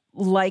often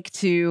like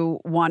to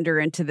wander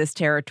into this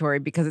territory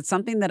because it's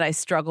something that I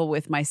struggle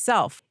with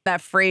myself.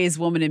 That phrase,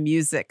 woman in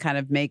music, kind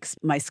of makes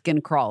my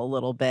skin crawl a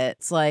little bit.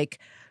 It's like,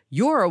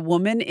 you're a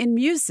woman in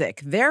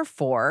music,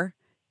 therefore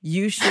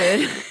you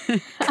should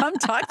come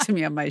talk to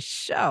me on my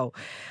show.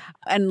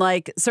 And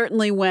like,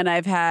 certainly when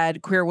I've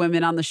had queer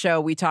women on the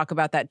show, we talk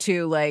about that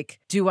too. Like,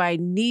 do I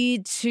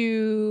need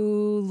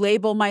to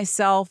label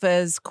myself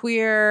as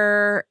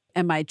queer?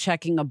 Am I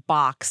checking a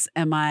box?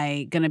 Am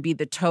I going to be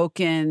the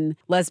token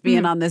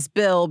lesbian on this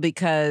bill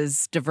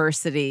because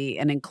diversity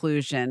and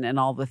inclusion and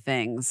all the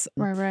things?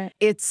 Right.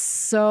 It's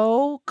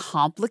so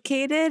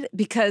complicated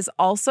because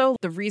also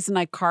the reason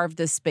I carved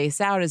this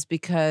space out is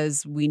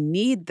because we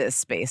need this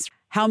space.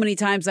 How many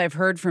times I've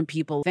heard from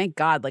people, thank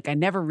God, like I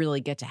never really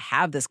get to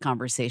have this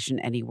conversation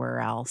anywhere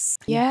else.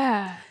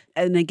 Yeah.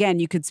 And again,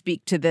 you could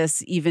speak to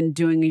this even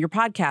doing your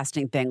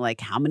podcasting thing,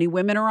 like how many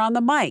women are on the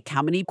mic?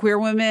 How many queer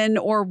women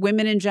or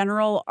women in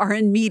general are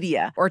in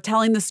media or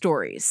telling the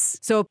stories?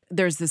 So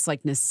there's this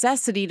like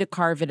necessity to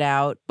carve it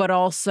out, but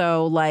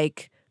also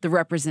like the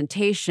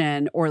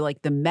representation or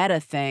like the meta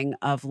thing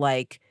of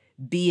like,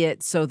 be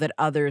it so that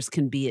others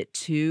can be it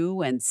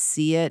too and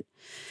see it.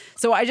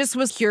 So I just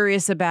was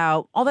curious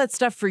about all that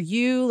stuff for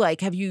you.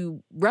 Like, have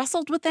you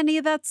wrestled with any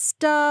of that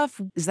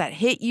stuff? Does that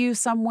hit you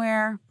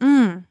somewhere?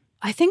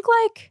 I think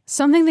like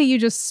something that you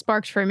just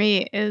sparked for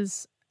me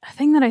is a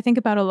thing that I think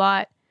about a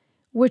lot,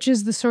 which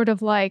is the sort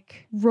of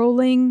like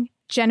rolling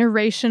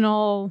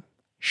generational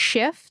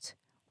shift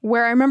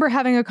where I remember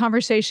having a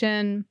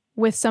conversation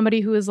with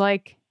somebody who was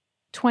like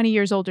 20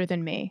 years older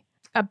than me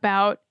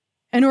about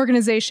an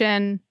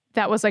organization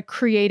that was like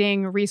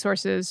creating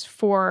resources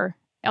for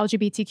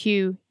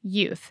LGBTQ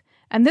youth.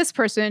 And this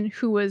person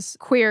who was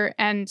queer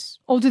and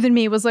older than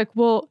me was like,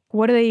 well,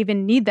 what do they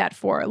even need that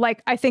for?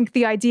 Like, I think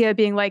the idea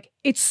being like,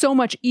 it's so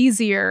much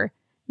easier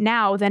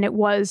now than it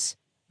was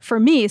for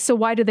me. So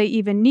why do they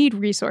even need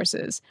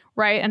resources?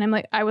 Right.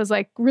 And I was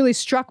like really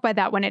struck by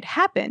that when it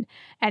happened.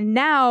 And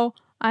now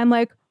I'm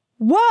like,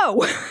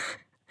 whoa,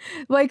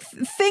 like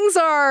things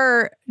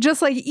are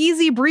just like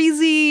easy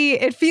breezy.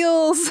 It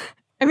feels,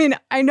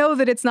 I know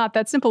that it's not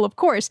that simple, of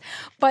course,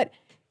 but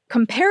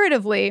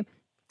comparatively,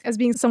 as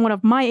being someone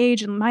of my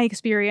age and my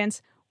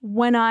experience,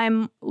 when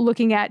I'm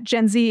looking at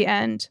Gen Z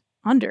and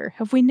under,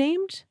 have we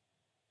named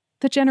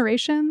the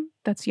generation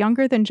that's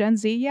younger than Gen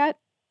Z yet?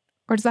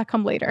 Or does that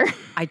come later?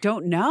 I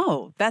don't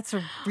know. That's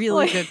a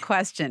really good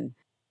question.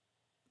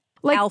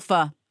 Like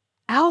Alpha.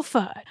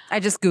 Alpha. I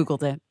just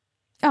Googled it.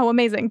 Oh,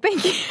 amazing.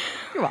 Thank you.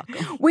 You're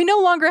welcome. We no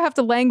longer have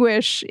to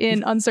languish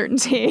in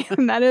uncertainty.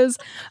 And that is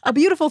a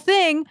beautiful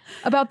thing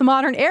about the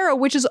modern era,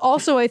 which is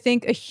also, I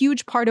think, a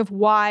huge part of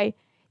why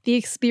the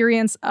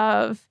experience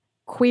of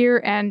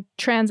queer and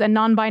trans and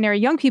non-binary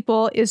young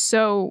people is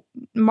so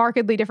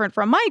markedly different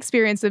from my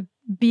experience of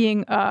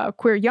being a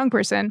queer young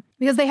person,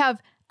 because they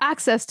have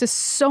access to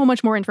so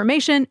much more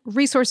information,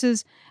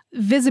 resources,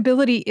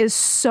 visibility is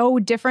so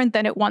different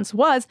than it once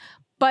was.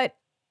 But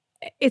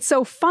it's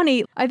so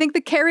funny. I think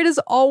the carrot is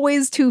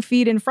always 2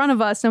 feet in front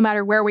of us, no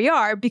matter where we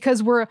are,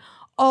 because we're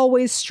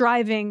always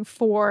striving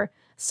for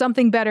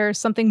something better,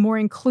 something more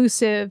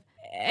inclusive,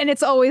 and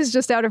it's always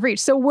just out of reach.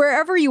 So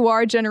wherever you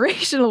are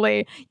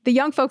generationally, the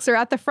young folks are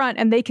at the front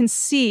and they can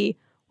see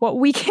what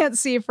we can't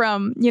see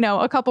from,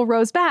 a couple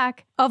rows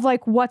back of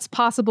like what's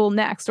possible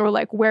next, or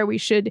like where we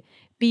should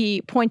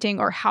be pointing,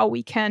 or how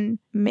we can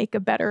make a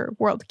better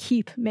world,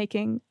 keep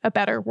making a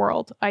better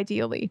world,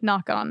 ideally,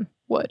 knock on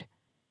wood.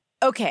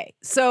 Okay,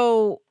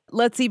 so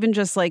let's even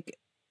just like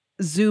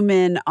zoom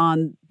in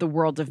on the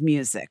world of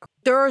music.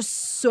 There are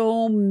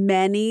so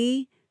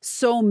many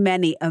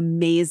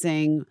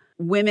amazing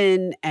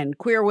women and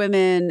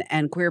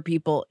queer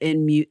people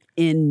in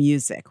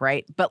music,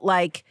 right? But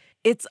like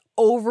it's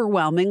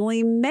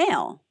overwhelmingly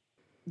male.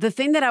 The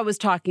thing that I was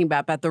talking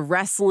about the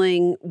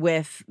wrestling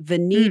with the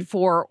need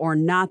for or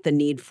not the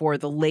need for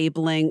the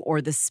labeling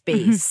or the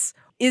space.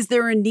 Is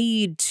there a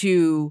need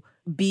to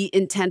be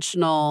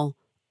intentional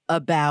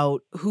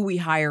about who we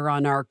hire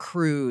on our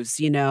crews,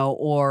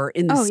 or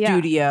in the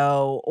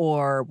studio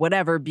or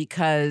whatever,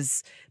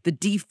 because the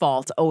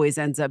default always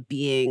ends up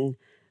being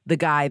the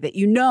guy that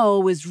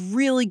is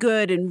really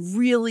good and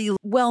really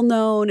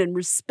well-known and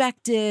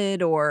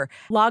respected, or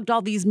logged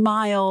all these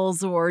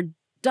miles or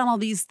done all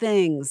these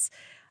things.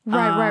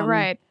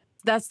 Right.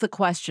 That's the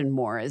question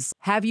more is,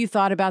 have you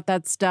thought about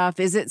that stuff?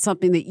 Is it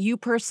something that you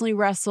personally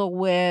wrestle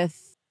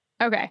with?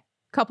 Okay,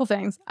 couple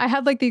things. I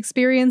had like the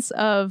experience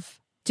of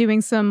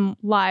doing some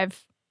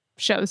live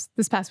shows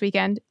this past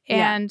weekend.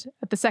 And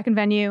at the second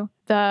venue,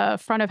 the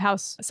front of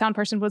house sound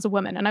person was a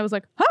woman. And I was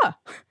like, huh.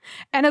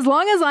 And as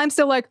long as I'm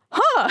still like,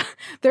 huh,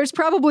 there's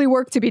probably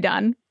work to be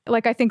done.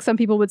 Like, I think some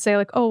people would say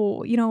like,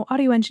 oh,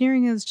 audio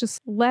engineering is just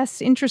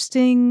less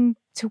interesting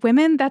to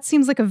women. That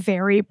seems like a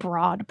very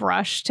broad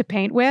brush to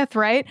paint with,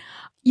 right?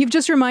 You've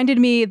just reminded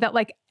me that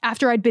like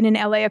after I'd been in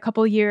LA a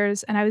couple of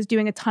years and I was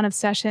doing a ton of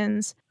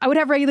sessions, I would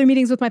have regular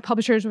meetings with my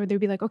publishers where they'd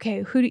be like,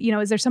 okay,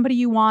 is there somebody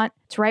you want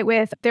to write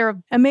with? They're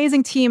an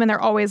amazing team. And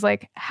they're always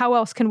like, how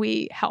else can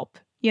we help?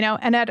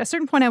 And at a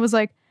certain point I was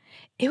like,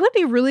 it would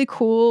be really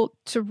cool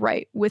to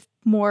write with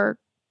more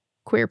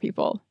queer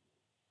people.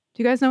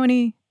 Do you guys know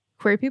any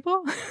queer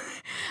people?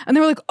 And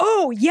they were like,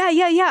 oh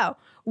yeah.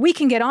 We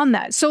can get on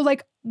that. So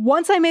like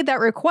once I made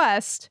that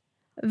request,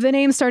 the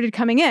names started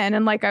coming in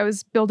and like I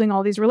was building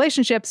all these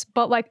relationships,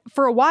 but like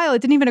for a while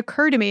it didn't even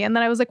occur to me. And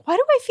then I was like, why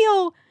do I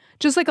feel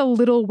just like a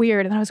little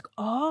weird? And then I was like,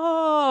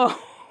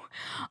 oh,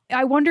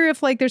 I wonder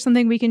if like there's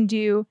something we can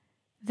do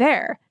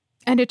there.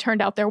 And it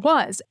turned out there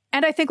was.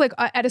 And I think like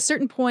at a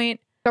certain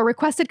point, a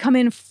request had come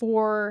in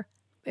for,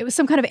 it was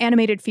some kind of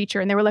animated feature.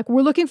 And they were like,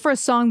 we're looking for a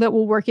song that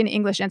will work in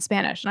English and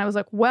Spanish. And I was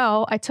like,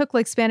 well, I took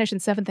like Spanish in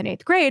 7th and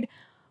 8th grade,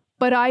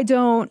 but I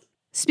don't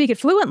speak it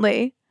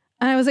fluently.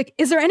 And I was like,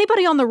 is there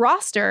anybody on the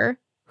roster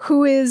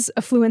who is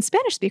a fluent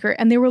Spanish speaker?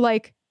 And they were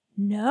like,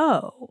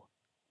 no.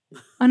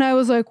 And I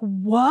was like,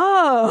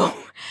 whoa.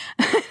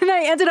 And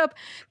I ended up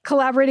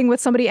collaborating with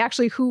somebody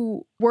actually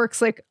who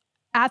works like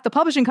at the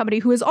publishing company,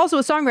 who is also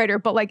a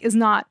songwriter, but like is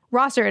not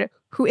rostered,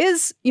 who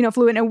is,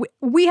 fluent. And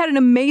we had an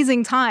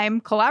amazing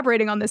time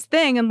collaborating on this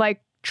thing and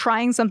like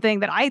trying something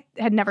that I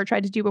had never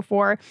tried to do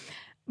before.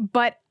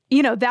 But,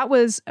 that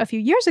was a few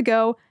years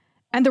ago.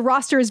 And the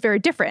roster is very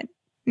different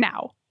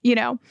now.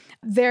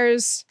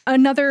 There's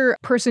another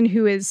person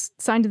who is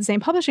signed to the same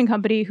publishing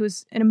company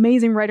who's an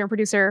amazing writer and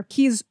producer.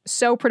 He's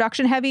so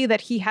production heavy that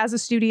he has a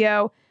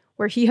studio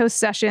where he hosts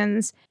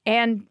sessions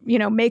and,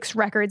 makes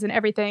records and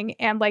everything,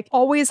 and like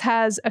always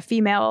has a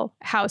female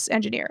house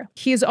engineer.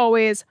 He's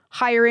always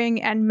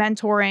hiring and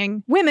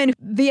mentoring women.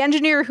 The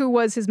engineer who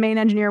was his main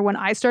engineer when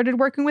I started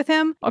working with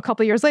him a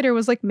couple of years later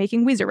was like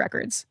making Weezer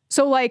records.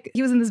 So like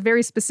he was in this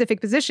very specific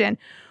position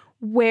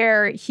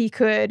where he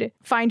could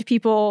find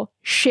people,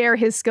 share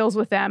his skills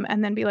with them,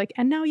 and then be like,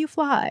 and now you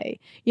fly.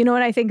 And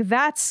I think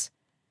that's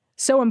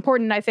so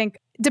important. I think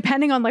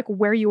depending on like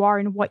where you are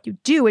and what you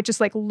do, it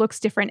just like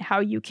looks different how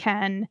you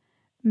can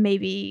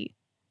maybe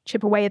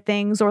chip away at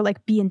things or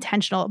like be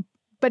intentional.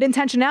 But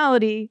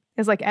intentionality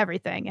is like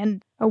everything,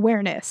 and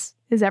awareness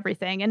is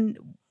everything. And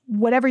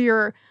whatever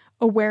your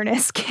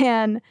awareness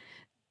can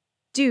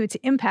do to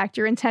impact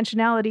your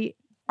intentionality.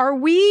 Are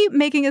we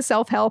making a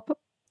self-help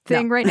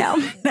thing right now?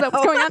 Is that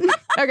what's going on?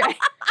 Okay.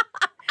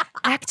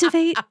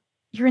 Activate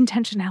your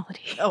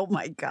intentionality. Oh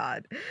my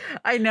God.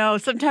 I know.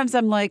 Sometimes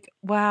I'm like,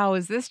 wow,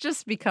 is this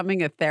just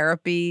becoming a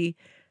therapy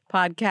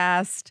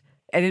podcast?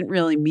 I didn't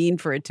really mean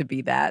for it to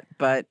be that,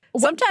 but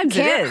sometimes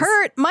it Can't is.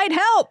 hurt, might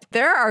help.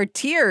 There are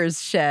tears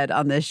shed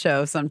on this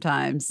show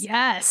sometimes.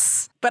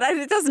 Yes. But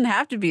it doesn't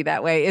have to be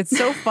that way. It's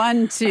so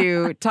fun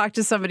to talk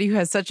to somebody who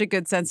has such a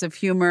good sense of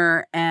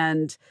humor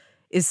and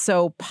is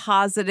so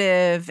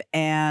positive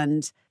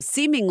and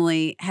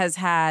seemingly has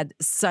had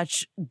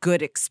such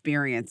good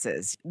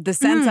experiences. The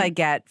sense I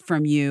get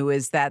from you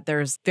is that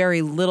there's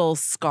very little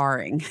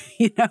scarring,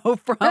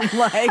 from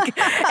like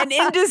an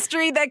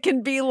industry that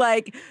can be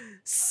like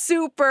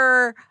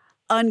super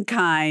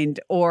unkind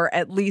or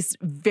at least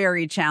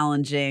very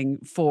challenging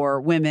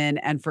for women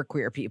and for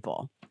queer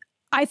people.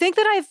 I think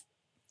that I've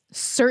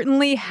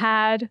certainly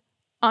had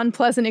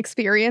unpleasant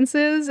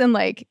experiences and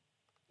like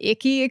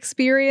icky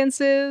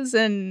experiences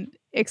and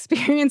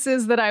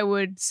experiences that I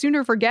would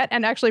sooner forget,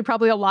 and actually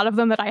probably a lot of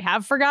them that I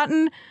have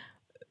forgotten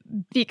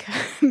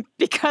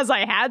because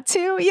I had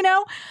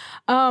to,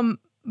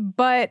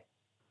 but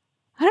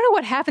I don't know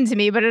what happened to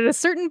me, but at a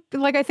certain,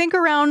 like I think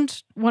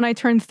around when I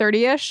turned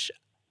 30-ish,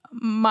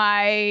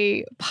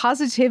 my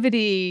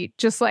positivity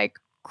just like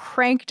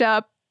cranked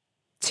up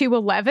to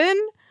 11,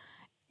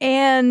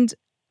 and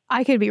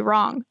I could be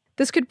wrong.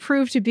 This could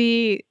prove to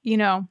be,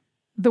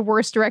 the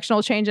worst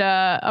directional change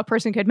a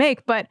person could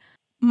make. But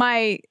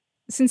my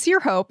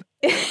sincere hope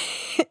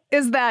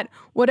is that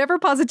whatever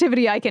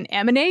positivity I can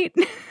emanate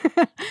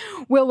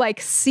will like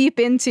seep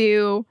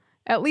into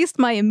at least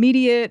my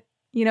immediate,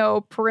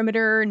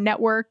 perimeter,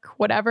 network,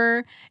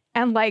 whatever,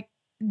 and like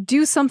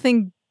do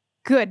something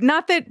good.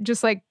 Not that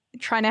just like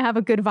trying to have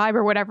a good vibe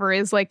or whatever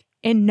is like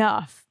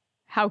enough.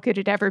 How could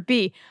it ever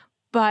be?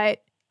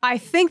 But I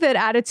think that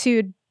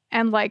attitude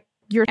and like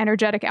your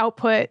energetic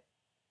output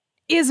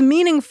is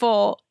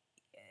meaningful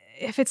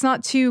if it's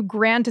not too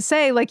grand to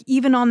say, like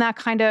even on that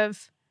kind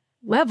of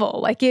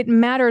level. Like it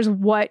matters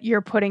what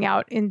you're putting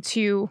out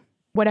into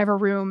whatever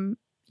room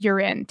you're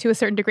in to a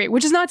certain degree,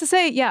 which is not to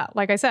say, yeah,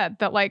 like I said,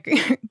 that like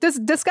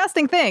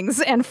disgusting things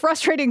and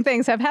frustrating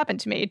things have happened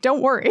to me.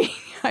 Don't worry,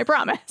 I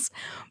promise.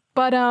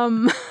 But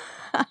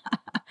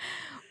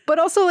but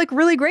also like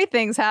really great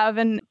things have.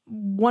 And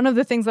one of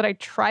the things that I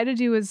try to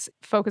do is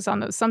focus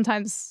on those.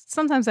 Sometimes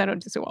I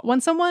don't do so well.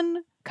 When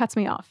someone cuts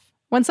me off,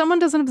 when someone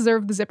doesn't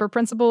observe the zipper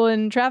principle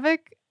in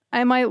traffic,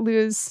 I might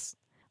lose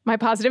my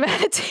positive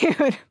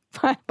attitude,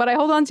 but I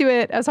hold on to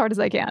it as hard as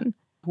I can.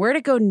 Where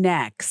to go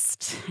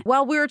next?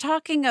 Well, we were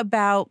talking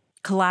about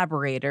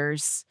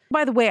collaborators.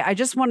 By the way, I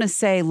just want to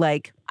say,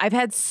 like, I've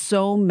had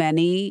so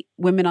many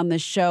women on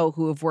this show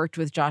who have worked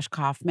with Josh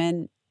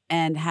Kaufman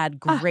and had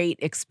great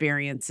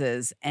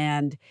experiences.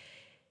 And,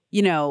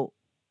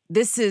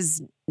 this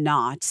is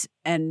not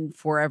and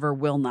forever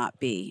will not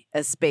be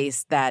a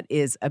space that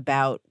is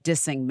about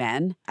dissing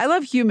men. I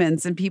love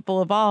humans and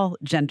people of all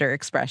gender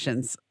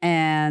expressions.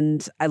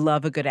 And I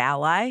love a good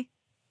ally.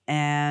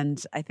 And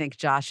I think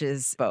Josh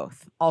is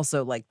both.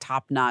 Also like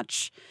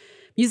top-notch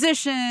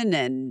musician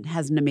and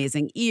has an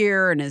amazing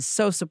ear and is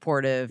so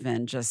supportive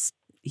and just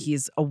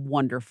he's a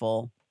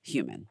wonderful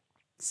human.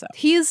 So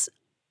he's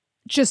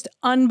just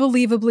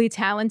unbelievably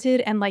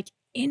talented and like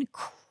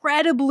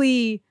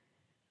incredibly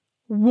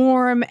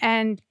warm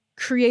and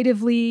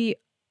creatively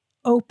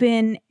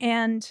open.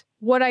 And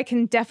what I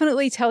can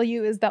definitely tell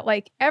you is that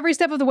like every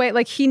step of the way,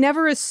 like he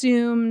never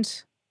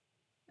assumed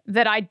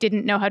that I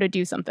didn't know how to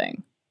do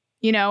something,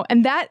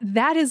 and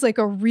that is like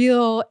a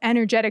real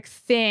energetic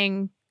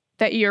thing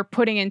that you're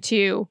putting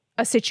into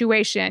a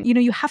situation.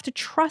 You have to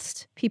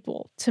trust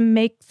people to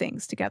make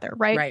things together.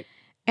 Right.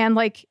 And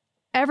like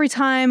every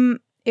time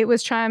it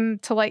was time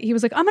to like, he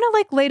was like, I'm going to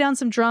like lay down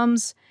some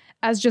drums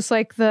as just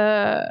like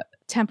the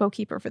tempo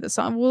keeper for the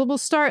song. We'll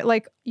start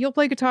like, you'll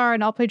play guitar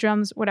and I'll play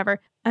drums,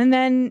 whatever. And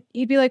then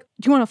he'd be like,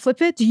 do you want to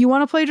flip it? Do you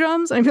want to play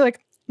drums? And I'd be like,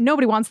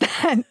 nobody wants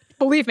that.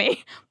 Believe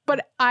me.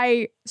 But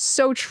I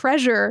so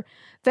treasure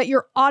that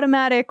your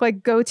automatic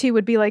like go-to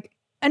would be like,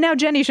 and now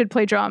Jenny should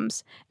play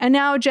drums. And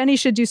now Jenny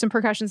should do some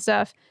percussion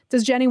stuff.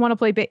 Does Jenny want to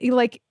play bass?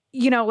 Like,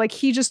 like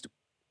he just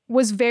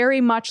was very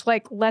much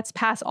like, let's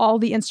pass all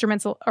the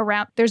instruments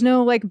around. There's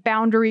no like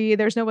boundary.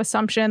 There's no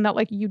assumption that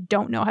like you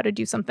don't know how to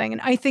do something.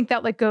 And I think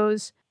that like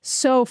goes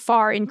so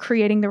far in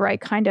creating the right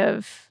kind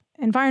of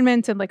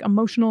environment and like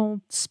emotional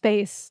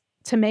space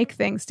to make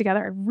things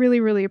together. I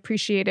really, really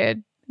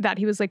appreciated that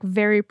he was like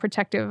very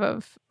protective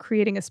of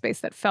creating a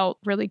space that felt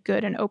really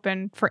good and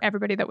open for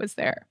everybody that was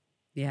there.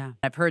 Yeah,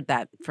 I've heard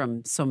that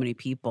from so many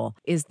people.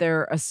 Is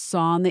there a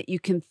song that you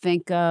can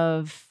think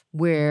of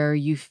where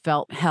you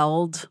felt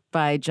held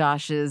by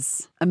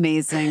Josh's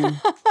amazing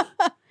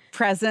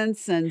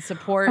presence and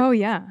support? Oh,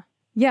 yeah.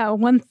 Yeah,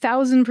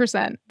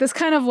 1000%. This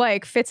kind of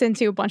like fits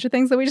into a bunch of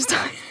things that we just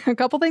a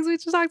couple things we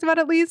just talked about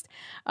at least.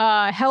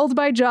 Held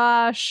by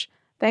Josh,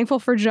 thankful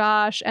for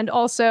Josh. And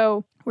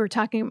also we were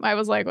talking, I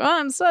was like, well,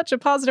 I'm such a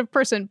positive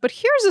person, but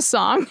here's a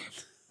song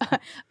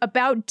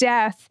about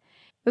death.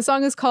 The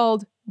song is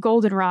called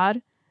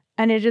Goldenrod,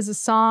 and it is a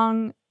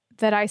song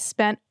that I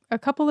spent a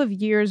couple of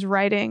years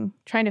writing,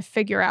 trying to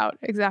figure out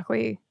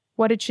exactly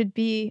what it should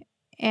be.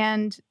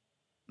 And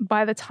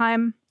by the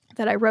time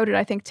that I wrote it,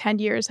 I think 10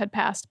 years had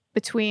passed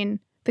between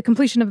the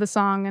completion of the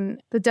song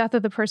and the death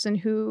of the person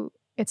who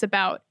it's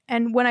about.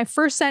 And when I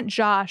first sent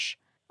Josh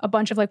a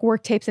bunch of like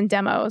work tapes and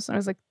demos, and I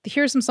was like,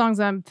 here's some songs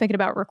I'm thinking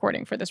about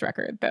recording for this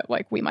record that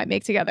like we might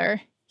make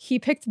together. He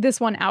picked this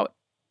one out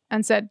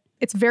and said,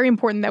 it's very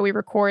important that we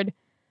record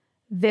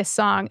this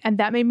song. And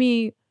that made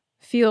me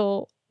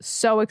feel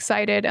so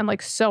excited and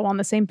like so on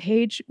the same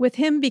page with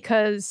him,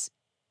 because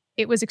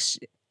it was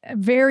a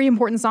very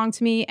important song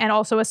to me, and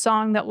also a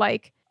song that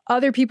like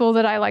other people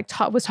that I like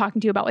was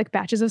talking to about like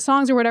batches of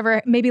songs or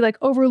whatever, maybe like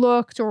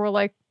overlooked or were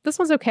like, this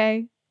one's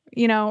okay,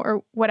 you know,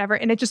 or whatever.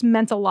 And it just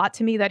meant a lot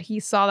to me that he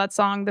saw that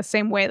song the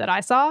same way that I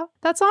saw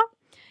that song.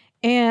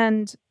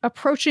 And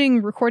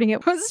approaching recording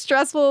it was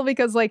stressful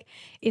because like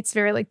it's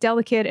very like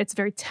delicate, it's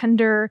very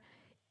tender,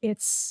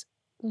 it's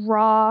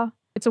raw,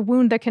 it's a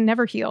wound that can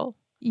never heal,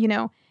 you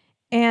know.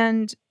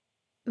 And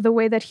the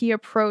way that he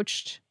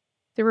approached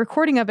the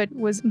recording of it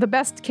was the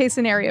best case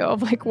scenario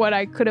of like what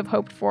I could have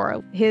hoped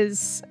for.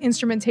 His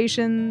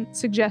instrumentation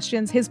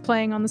suggestions, his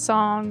playing on the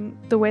song,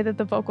 the way that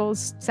the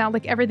vocals sound,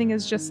 like everything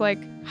is just like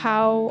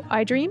how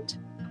I dreamed.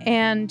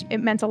 And it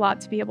meant a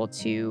lot to be able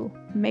to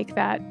make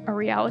that a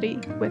reality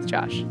with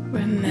Josh.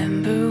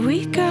 Remember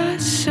we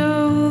got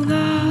so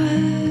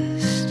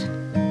lost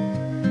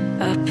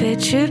up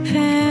at your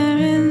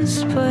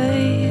parents'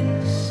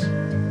 place,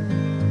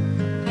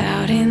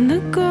 out in the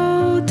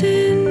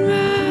golden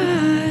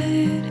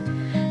ride,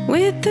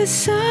 with the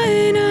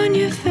sun on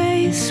your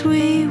face.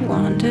 We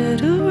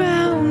wandered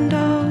around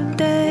all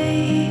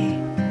day,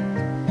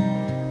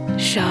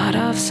 shot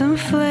off some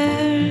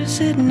flares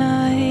at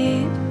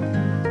night,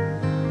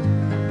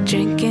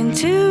 drinking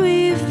till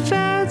we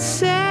felt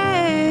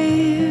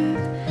safe.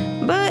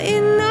 But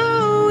you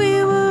know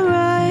we were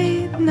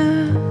right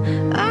now.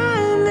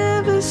 I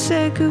never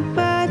said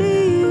goodbye to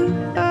you.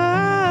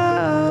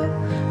 Oh,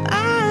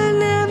 I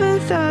never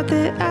thought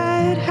that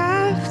I'd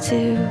have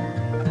to.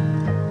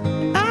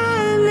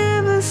 I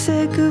never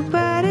said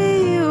goodbye to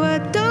you. I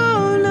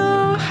don't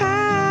know how.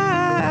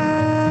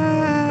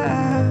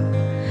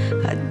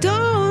 I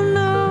don't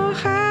know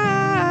how.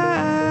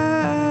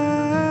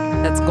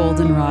 That's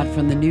Goldenrod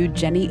from the new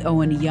Jenny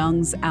Owen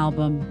Young's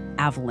album,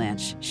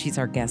 Avalanche. She's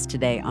our guest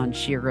today on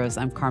SHERO's.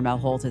 I'm Carmel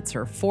Holt. It's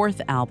her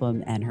fourth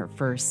album and her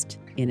first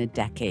in a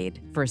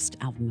decade. First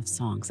album of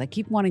songs. I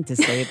keep wanting to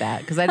say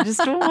that because I just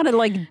don't want to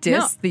like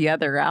diss the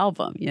other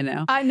album, you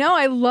know? I know.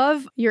 I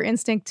love your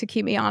instinct to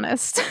keep me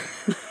honest.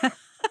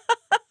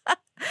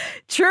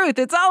 Truth.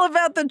 It's all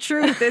about the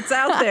truth. It's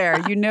out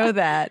there. You know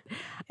that.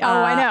 Oh,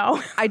 I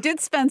know. I did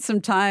spend some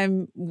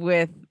time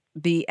with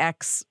the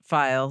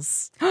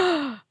X-Files.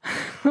 Oh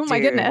my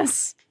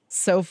goodness.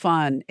 So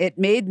fun. It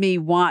made me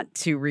want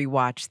to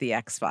rewatch the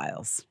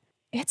X-Files.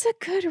 It's a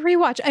good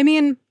rewatch. I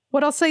mean,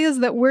 what I'll say is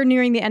that we're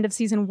nearing the end of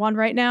season 1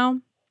 right now.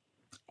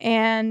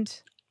 And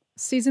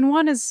season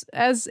 1 is,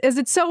 as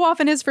it so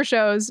often is for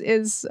shows,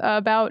 is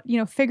about, you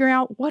know, figuring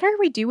out what are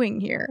we doing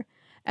here?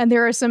 And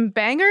there are some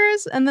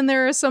bangers, and then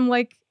there are some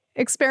like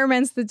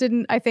experiments that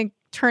didn't, I think,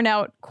 turn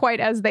out quite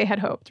as they had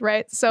hoped,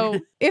 right? So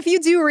if you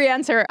do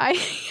re-enter, I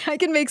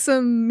can make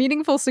some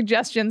meaningful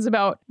suggestions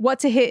about what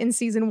to hit in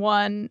season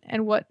 1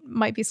 and what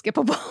might be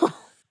skippable.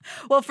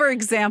 Well, for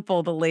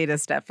example, the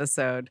latest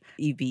episode,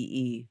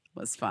 EVE,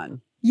 was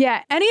fun.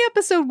 Yeah, any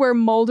episode where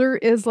Mulder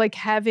is like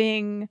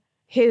having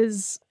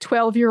his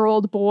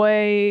 12-year-old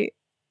boy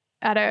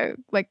at a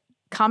like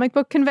comic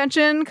book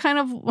convention kind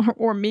of,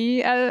 or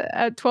me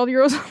at 12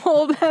 years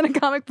old at a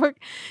comic book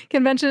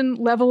convention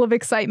level of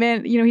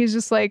excitement. You know, he's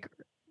just like,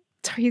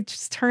 he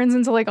just turns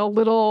into like a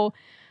little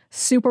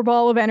super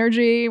ball of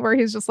energy where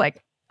he's just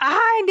like,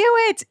 I knew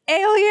it!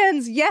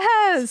 Aliens!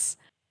 Yes!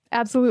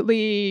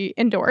 Absolutely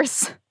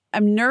endorse.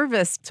 I'm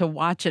nervous to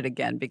watch it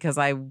again because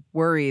I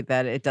worry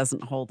that it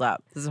doesn't hold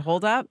up. Does it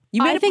hold up?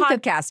 You made a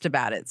podcast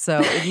about it, so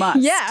it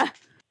must. Yeah.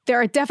 There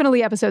are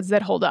definitely episodes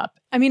that hold up.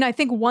 I mean, I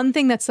think one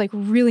thing that's like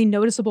really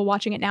noticeable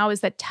watching it now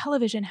is that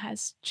television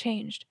has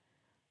changed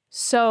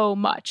so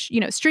much. You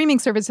know, streaming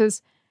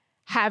services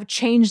have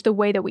changed the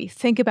way that we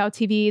think about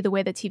TV, the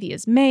way that TV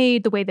is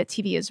made, the way that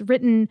TV is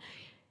written.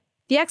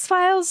 The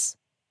X-Files,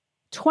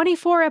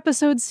 24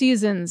 episode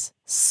seasons,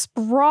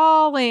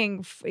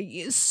 sprawling,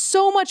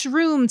 so much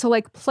room to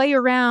like play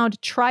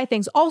around, try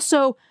things.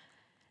 Also,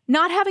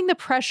 not having the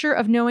pressure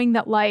of knowing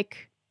that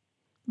like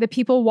the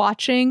people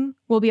watching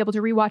will be able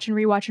to rewatch and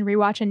rewatch and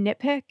rewatch and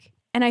nitpick.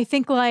 And I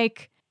think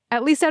like,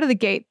 at least out of the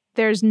gate,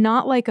 there's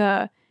not like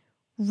a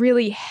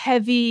really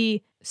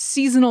heavy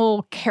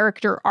seasonal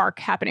character arc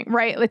happening,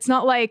 right? It's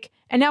not like,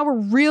 and now we're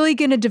really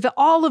going to develop,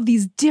 all of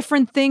these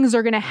different things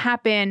are going to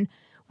happen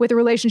with the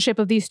relationship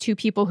of these two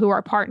people who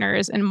are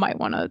partners and might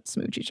want to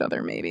smooch each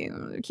other, maybe.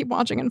 Keep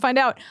watching and find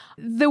out.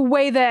 The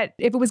way that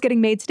if it was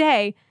getting made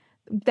today,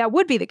 that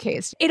would be the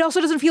case. It also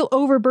doesn't feel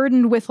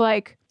overburdened with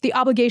like the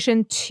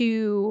obligation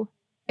to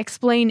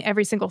explain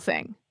every single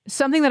thing.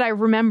 Something that I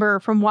remember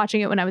from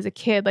watching it when I was a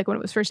kid, like when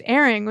it was first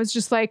airing, was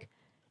just like,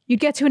 you'd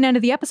get to an end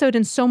of the episode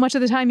and so much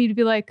of the time you'd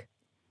be like,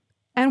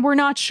 and we're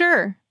not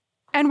sure.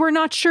 And we're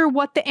not sure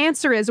what the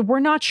answer is. We're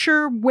not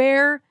sure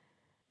where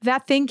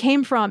that thing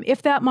came from,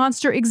 if that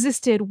monster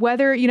existed,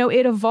 whether, you know,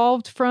 it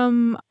evolved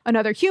from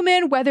another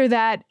human, whether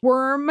that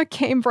worm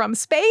came from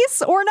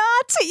space or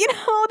not, you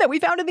know, that we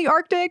found in the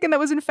Arctic and that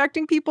was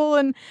infecting people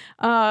and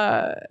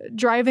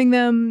driving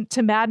them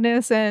to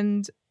madness.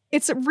 And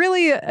it's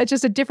really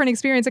just a different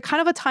experience, a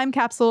kind of a time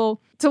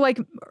capsule to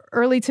like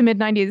early to mid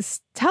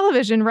 90s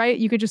television, right?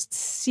 You could just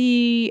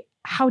see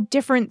how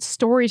different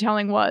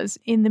storytelling was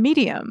in the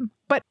medium.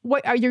 But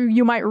what are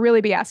you might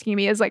really be asking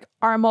me is like,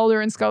 are Mulder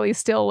and Scully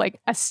still like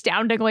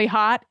astoundingly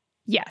hot?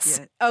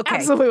 Yes. Yeah. Okay.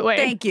 Absolutely.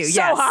 Thank you. So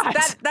yes.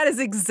 hot. That is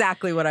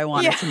exactly what I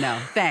wanted to know.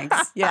 Thanks.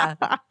 Yeah.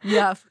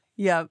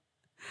 Yep.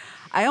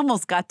 I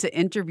almost got to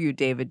interview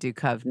David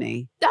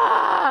Duchovny.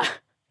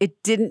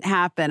 It didn't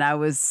happen. I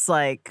was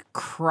like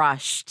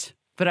crushed.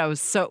 But I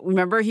was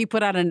remember he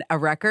put out a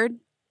record?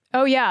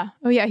 Oh, yeah.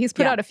 He's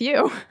put out a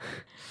few.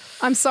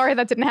 I'm sorry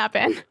that didn't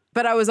happen.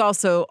 But I was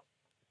also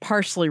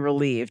partially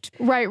relieved.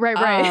 Right.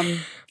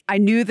 I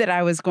knew that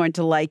I was going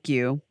to like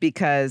you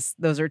because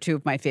those are two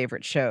of my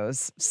favorite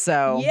shows.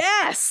 So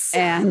yes.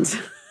 And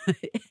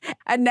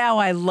now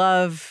I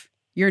love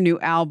your new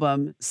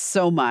album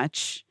so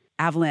much.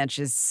 Avalanche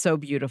is so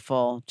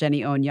beautiful.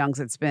 Jenny Owen Youngs,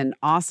 it's been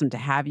awesome to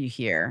have you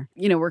here.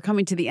 You know, we're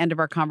coming to the end of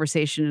our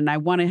conversation and I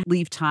want to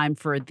leave time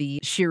for the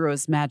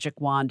SHERO's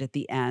magic wand at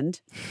the end,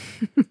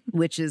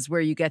 which is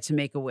where you get to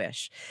make a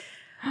wish.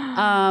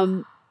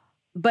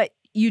 But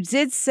you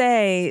did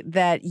say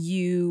that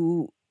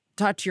you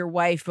talked to your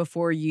wife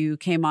before you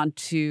came on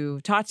to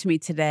talk to me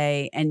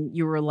today, and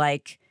you were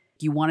like,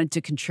 you wanted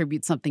to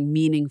contribute something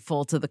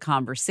meaningful to the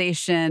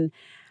conversation.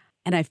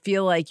 And I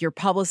feel like your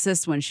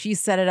publicist, when she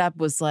set it up,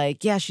 was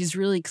like, yeah, she's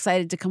really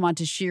excited to come on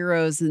to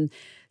SHERO's. And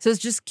so I was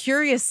just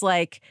curious,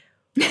 like,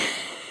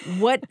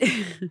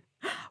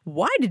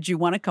 why did you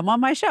want to come on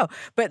my show?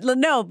 But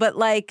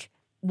like,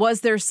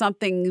 was there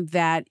something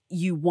that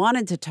you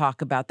wanted to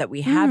talk about that we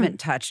haven't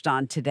touched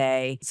on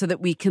today so that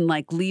we can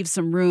like leave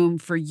some room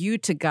for you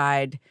to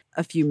guide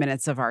a few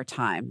minutes of our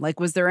time? Like,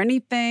 was there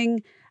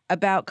anything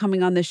about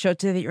coming on this show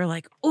today that you're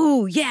like,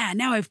 oh yeah,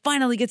 now I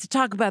finally get to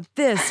talk about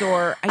this,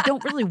 or I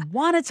don't really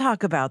want to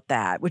talk about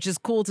that, which is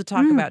cool to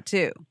talk about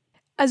too?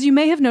 As you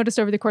may have noticed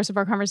over the course of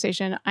our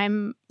conversation,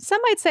 I'm,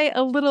 some might say,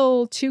 a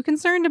little too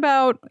concerned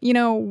about, you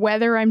know,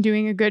 whether I'm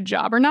doing a good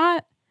job or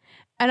not.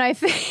 And I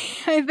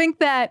think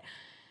that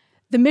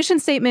the mission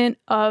statement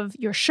of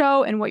your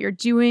show and what you're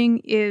doing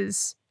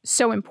is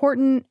so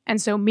important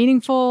and so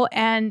meaningful.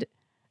 And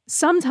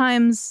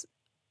sometimes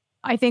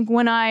I think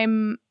when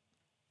I'm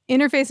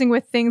interfacing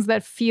with things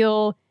that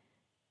feel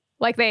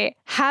like they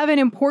have an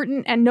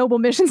important and noble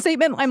mission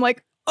statement, I'm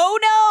like, oh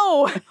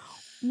no,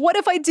 what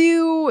if I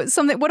do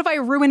something? What if I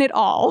ruin it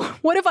all?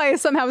 What if I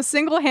somehow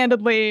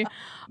single-handedly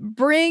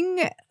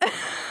bring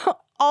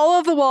all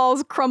of the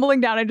walls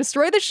crumbling down and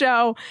destroy the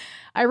show?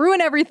 I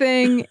ruin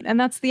everything, and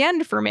that's the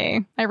end for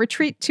me. I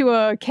retreat to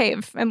a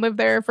cave and live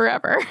there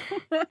forever.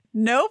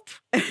 Nope.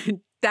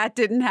 That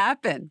didn't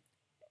happen.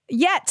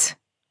 Yet.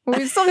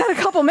 We've still got a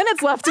couple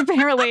minutes left,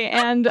 apparently.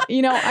 And,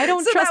 you know, I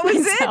don't trust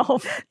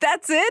myself.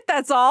 That's it?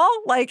 That's all?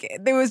 Like,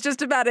 it was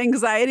just about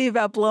anxiety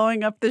about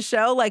blowing up the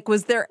show? Like,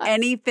 was there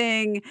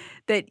anything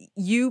that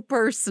you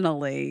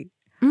personally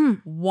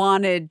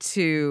wanted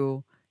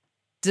to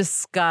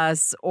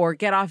discuss or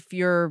get off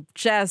your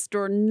chest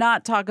or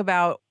not talk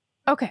about?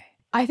 Okay.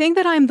 I think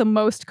that I'm the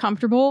most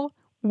comfortable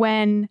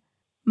when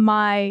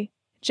my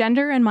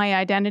gender and my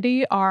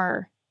identity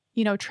are,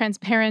 you know,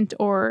 transparent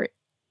or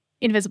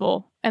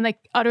invisible and like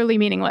utterly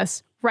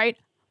meaningless, right?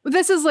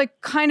 This is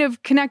like kind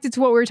of connected to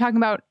what we were talking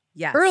about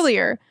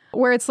earlier,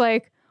 where it's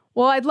like,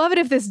 well, I'd love it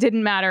if this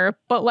didn't matter,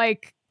 but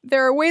like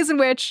there are ways in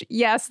which,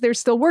 yes, there's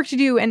still work to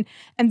do, and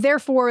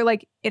therefore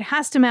like it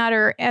has to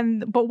matter.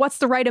 But what's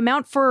the right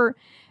amount for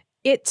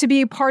it to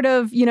be part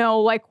of, you know,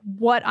 like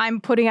what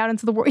I'm putting out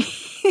into the world?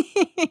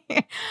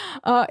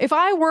 If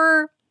I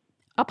were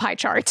a pie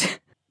chart,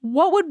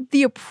 what would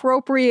the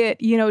appropriate,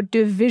 you know,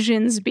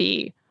 divisions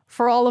be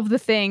for all of the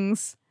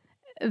things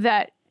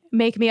that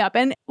make me up?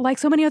 And like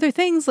so many other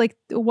things, like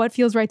what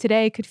feels right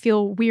today could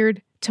feel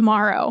weird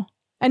tomorrow.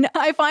 And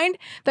I find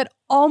that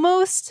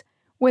almost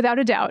without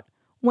a doubt,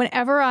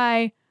 whenever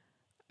I,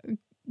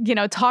 you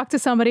know, talk to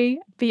somebody,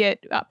 be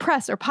it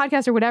press or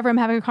podcast or whatever, I'm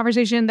having a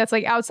conversation that's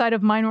like outside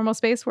of my normal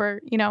space where,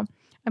 you know,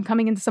 I'm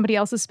coming into somebody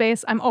else's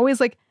space. I'm always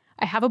like,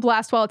 I have a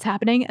blast while it's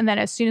happening. And then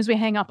as soon as we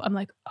hang up, I'm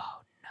like,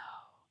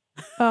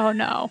 oh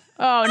no,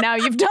 now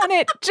you've done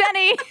it,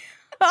 Jenny.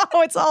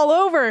 Oh, it's all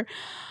over.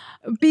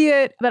 Be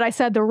it that I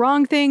said the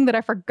wrong thing, that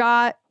I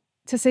forgot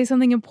to say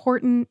something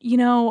important, you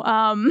know,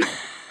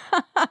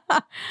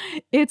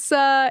 It's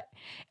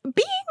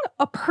being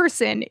a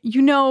person,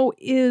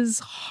 is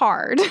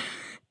hard.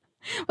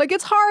 Like,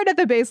 it's hard at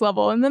the base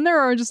level. And then there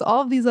are just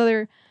all of these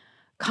other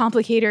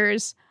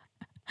complicators.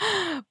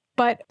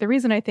 But the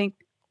reason I think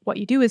what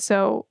you do is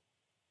so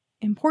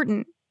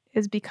important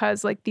is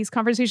because, like, these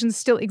conversations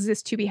still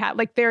exist to be had.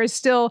 Like, there is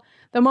still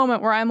the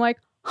moment where I'm like,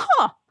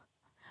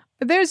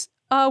 there's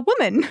a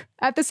woman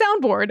at the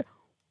soundboard.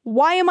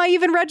 Why am I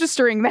even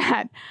registering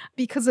that?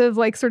 Because of,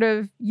 like, sort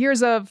of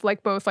years of,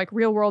 like, both, like,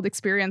 real world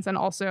experience and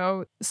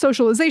also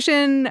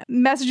socialization,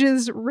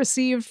 messages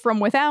received from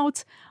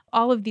without,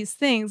 all of these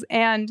things.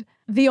 And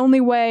the only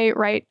way,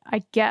 right,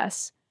 I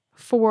guess,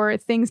 for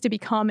things to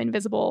become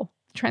invisible,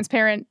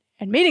 transparent,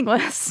 and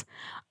meaningless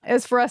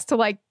is for us to,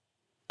 like,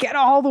 get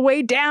all the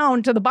way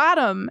down to the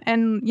bottom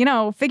and,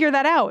 figure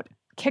that out,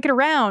 kick it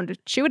around,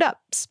 chew it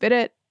up, spit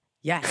it.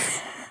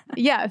 Yes.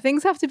 Yeah,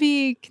 things have to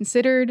be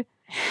considered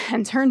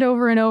and turned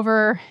over and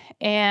over.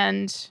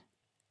 And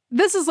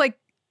this is like,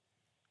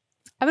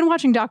 I've been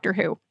watching Doctor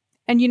Who,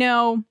 and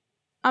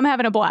I'm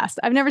having a blast.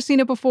 I've never seen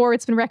it before.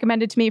 It's been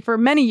recommended to me for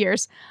many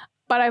years,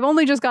 but I've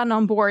only just gotten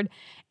on board.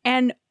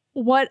 And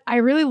what I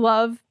really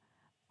love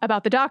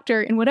about the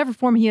Doctor, in whatever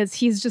form he is,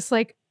 he's just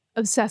like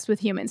obsessed with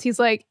humans. He's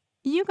like,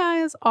 you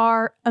guys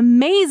are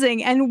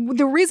amazing. And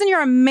the reason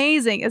you're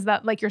amazing is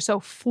that, like, you're so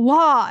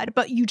flawed,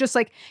 but you just,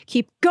 like,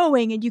 keep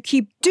going and you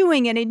keep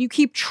doing it and you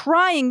keep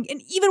trying.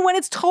 And even when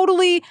it's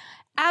totally,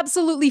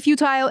 absolutely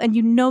futile and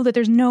that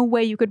there's no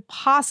way you could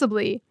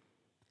possibly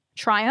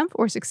triumph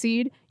or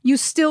succeed, you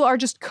still are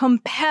just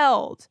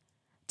compelled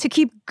to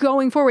keep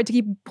going forward, to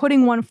keep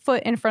putting one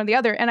foot in front of the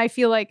other. And I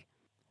feel like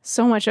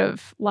so much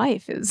of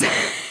life is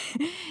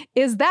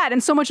is that,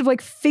 and so much of,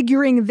 like,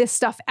 figuring this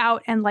stuff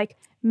out and, like,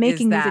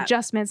 making these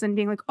adjustments and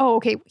being like, oh,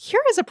 okay,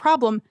 here is a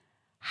problem.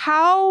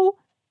 How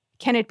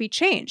can it be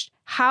changed?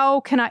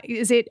 I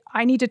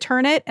need to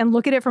turn it and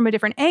look at it from a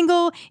different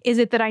angle? Is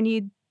it that I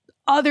need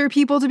other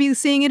people to be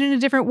seeing it in a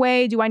different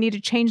way? Do I need to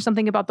change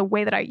something about the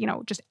way that I,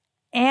 just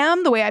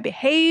am, the way I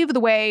behave, the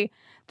way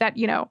that,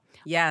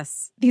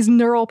 yes, these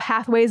neural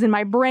pathways in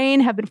my brain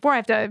have been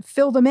formed? I have to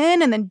fill them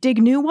in and then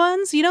dig new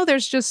ones.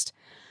 There's just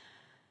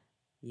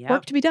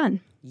work to be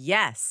done.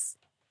 Yes.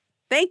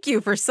 Thank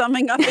you for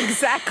summing up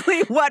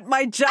exactly what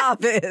my job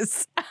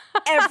is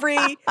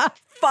every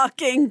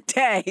fucking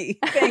day.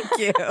 Thank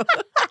you.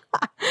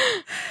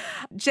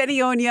 Jenny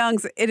Owen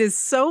Youngs, it is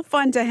so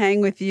fun to hang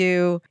with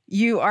you.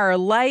 You are a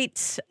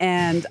light,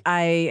 and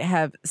I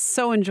have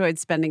so enjoyed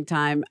spending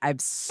time. I've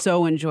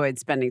so enjoyed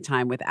spending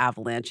time with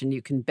Avalanche, and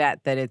you can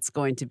bet that it's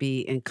going to be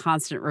in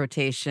constant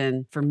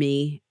rotation for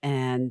me.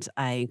 And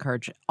I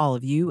encourage all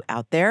of you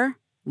out there,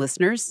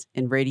 listeners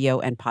in radio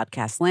and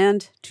podcast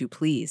land, to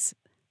please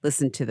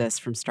listen to this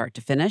from start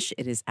to finish.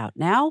 It is out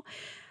now.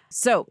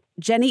 So,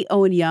 Jenny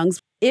Owen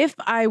Youngs, if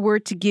I were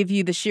to give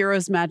you the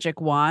SHERO's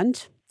magic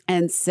wand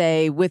and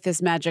say, with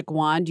this magic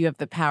wand, you have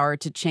the power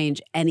to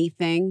change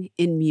anything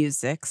in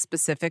music,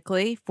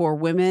 specifically for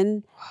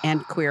women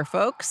and queer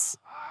folks,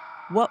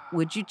 what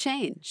would you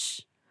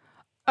change?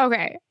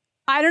 Okay.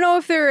 I don't know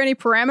if there are any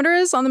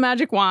parameters on the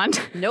magic wand.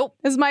 Nope.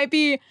 This might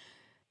be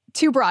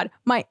too broad.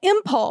 My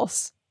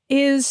impulse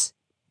is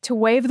to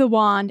wave the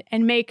wand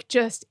and make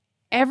just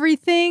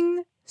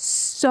everything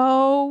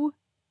so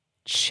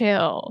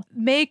chill.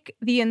 Make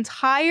the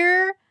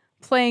entire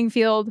playing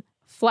field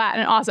flat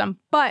and awesome.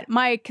 But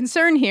my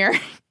concern here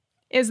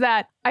is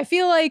that I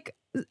feel like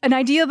an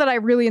idea that I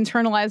really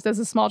internalized as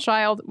a small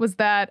child was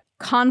that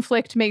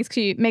conflict makes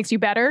you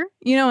better,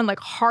 and, like,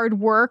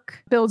 hard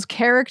work builds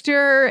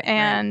character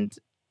and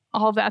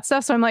all of that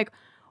stuff. So I'm like,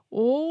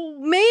 well,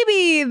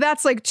 maybe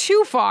that's, like,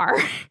 too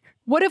far.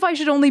 What if I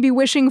should only be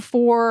wishing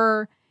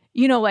for,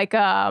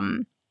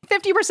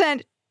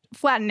 50%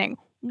 flattening?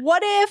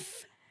 What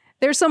if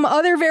there's some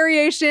other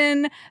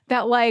variation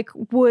that, like,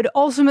 would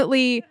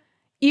ultimately,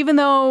 even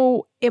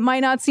though it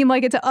might not seem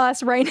like it to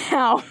us right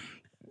now,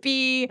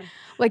 be,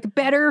 like,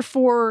 better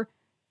for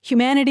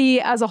humanity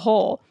as a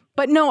whole?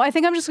 But no, I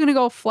think I'm just going to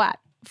go flat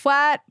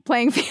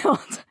playing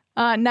field.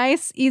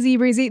 Nice, easy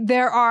breezy.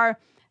 There are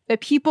the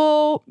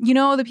people,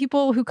 the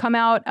people who come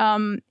out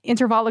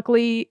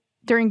intervallically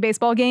during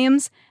baseball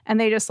games and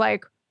they just,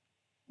 like,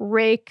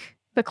 rake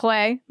the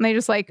clay and they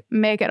just, like,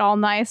 make it all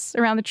nice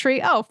around the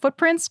tree. Oh,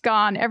 footprints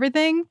gone.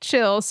 Everything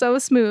chill, so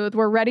smooth.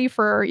 We're ready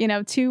for,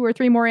 2 or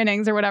 3 more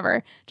innings or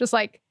whatever. Just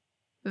like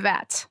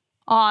that.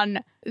 On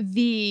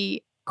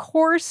the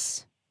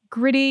coarse,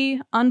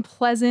 gritty,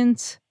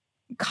 unpleasant,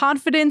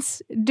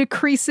 confidence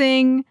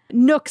decreasing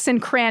nooks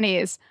and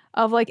crannies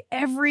of, like,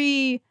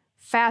 every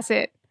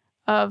facet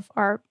of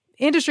our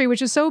industry,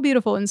 which is so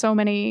beautiful in so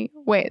many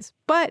ways.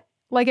 But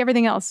like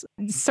everything else,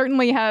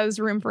 certainly has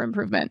room for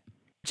improvement.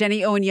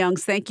 Jenny Owen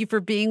Youngs, thank you for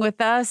being with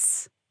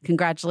us.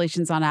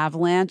 Congratulations on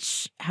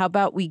Avalanche. How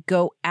about we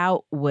go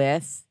out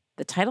with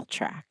the title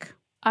track?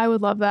 I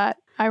would love that.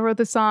 I wrote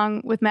the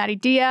song with Maddie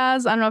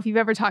Diaz. I don't know if you've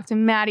ever talked to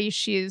Maddie.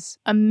 She's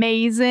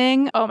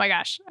amazing. Oh my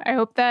gosh. I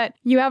hope that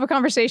you have a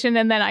conversation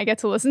and then I get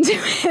to listen to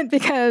it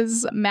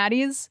because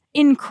Maddie's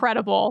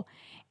incredible.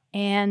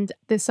 And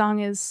this song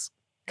is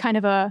kind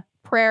of a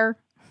prayer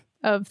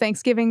of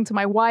thanksgiving to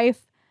my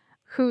wife,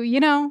 who,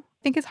 I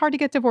think it's hard to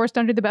get divorced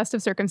under the best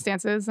of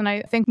circumstances. And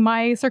I think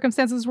my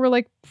circumstances were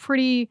like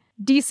pretty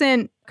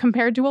decent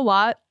compared to a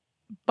lot.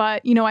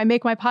 But, I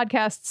make my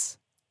podcasts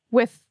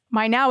with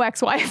my now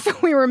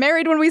ex-wife. We were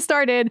married when we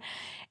started,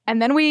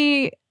 and then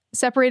we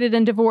separated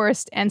and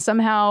divorced and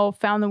somehow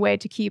found the way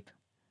to keep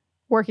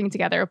working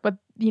together. But,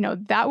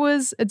 that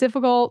was a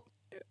difficult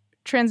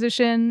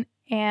transition,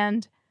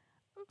 and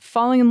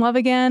falling in love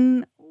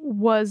again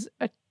was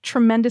a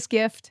tremendous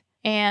gift.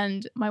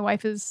 And my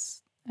wife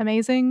is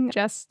amazing.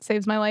 Jess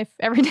saves my life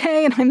every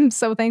day, and I'm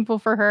so thankful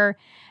for her.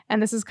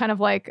 And this is kind of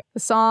like a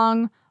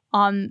song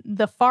on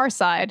the far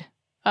side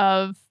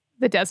of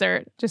the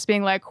desert, just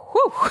being like,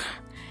 whew.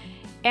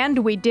 And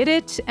we did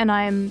it, and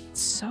I'm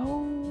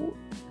so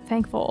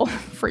thankful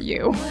for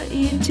you. What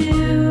you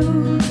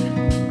do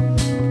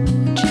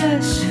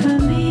just for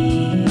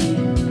me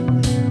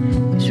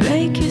is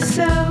rake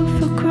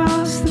yourself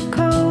across the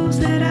coals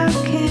that I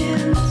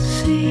can't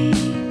see.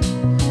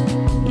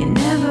 You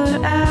never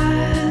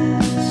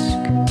ask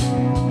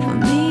for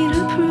me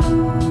to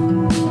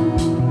prove.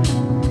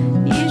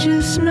 You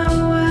just know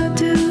I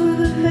do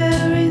the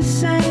very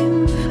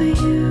same for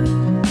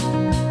you.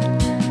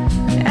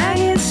 I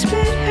get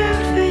spit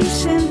out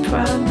facing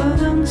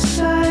problems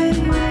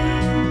sideways,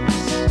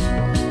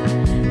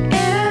 and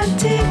I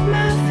dig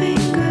my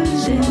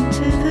fingers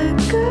into the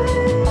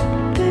good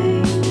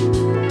things.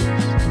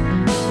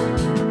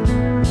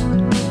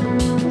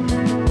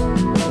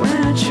 When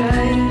I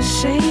try to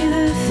say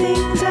the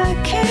things I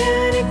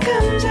can, it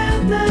comes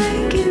out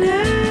like an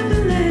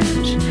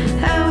avalanche.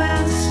 How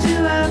else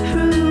do I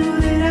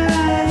prove that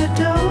I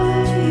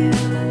adore you?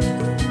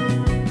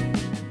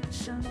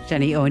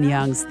 Jenny Owen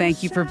Youngs,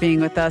 thank you for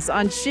being with us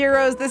on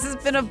SHERO's. This has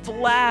been a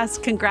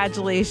blast.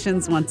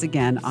 Congratulations once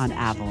again on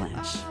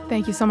Avalanche.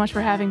 Thank you so much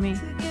for having me.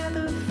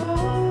 Together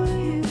for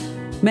you.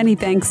 Many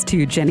thanks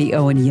to Jenny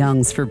Owen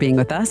Youngs for being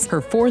with us.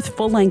 Her fourth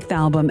full-length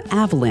album,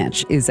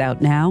 Avalanche, is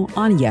out now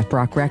on Yep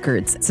Rock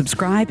Records.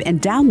 Subscribe and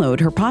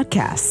download her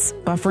podcasts,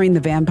 Buffering the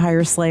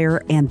Vampire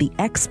Slayer and The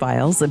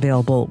X-Files,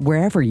 available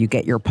wherever you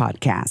get your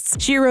podcasts.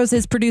 SHERO's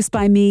is produced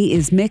by me,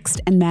 is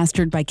mixed and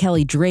mastered by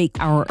Kelly Drake.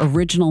 Our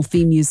original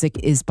theme music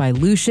is by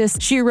Lucius.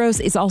 SHERO's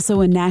is also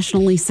a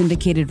nationally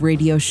syndicated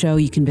radio show.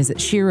 You can visit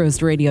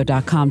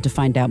SHERO'sradio.com to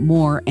find out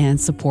more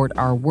and support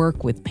our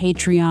work with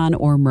Patreon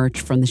or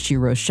merch from the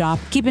SHERO shop.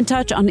 Keep in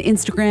touch on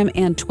Instagram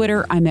and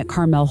Twitter. I'm at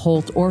Carmel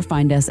Holt, or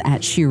find us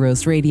at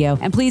SHERO's Radio.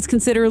 And please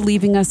consider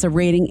leaving us a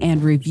rating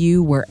and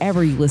review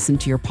wherever you listen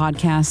to your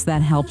podcasts.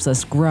 That helps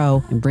us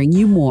grow and bring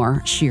you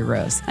more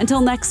SHERO's.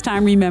 Until next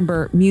time,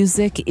 remember,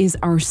 music is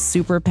our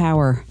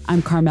superpower.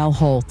 I'm Carmel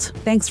Holt.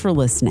 Thanks for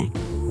listening.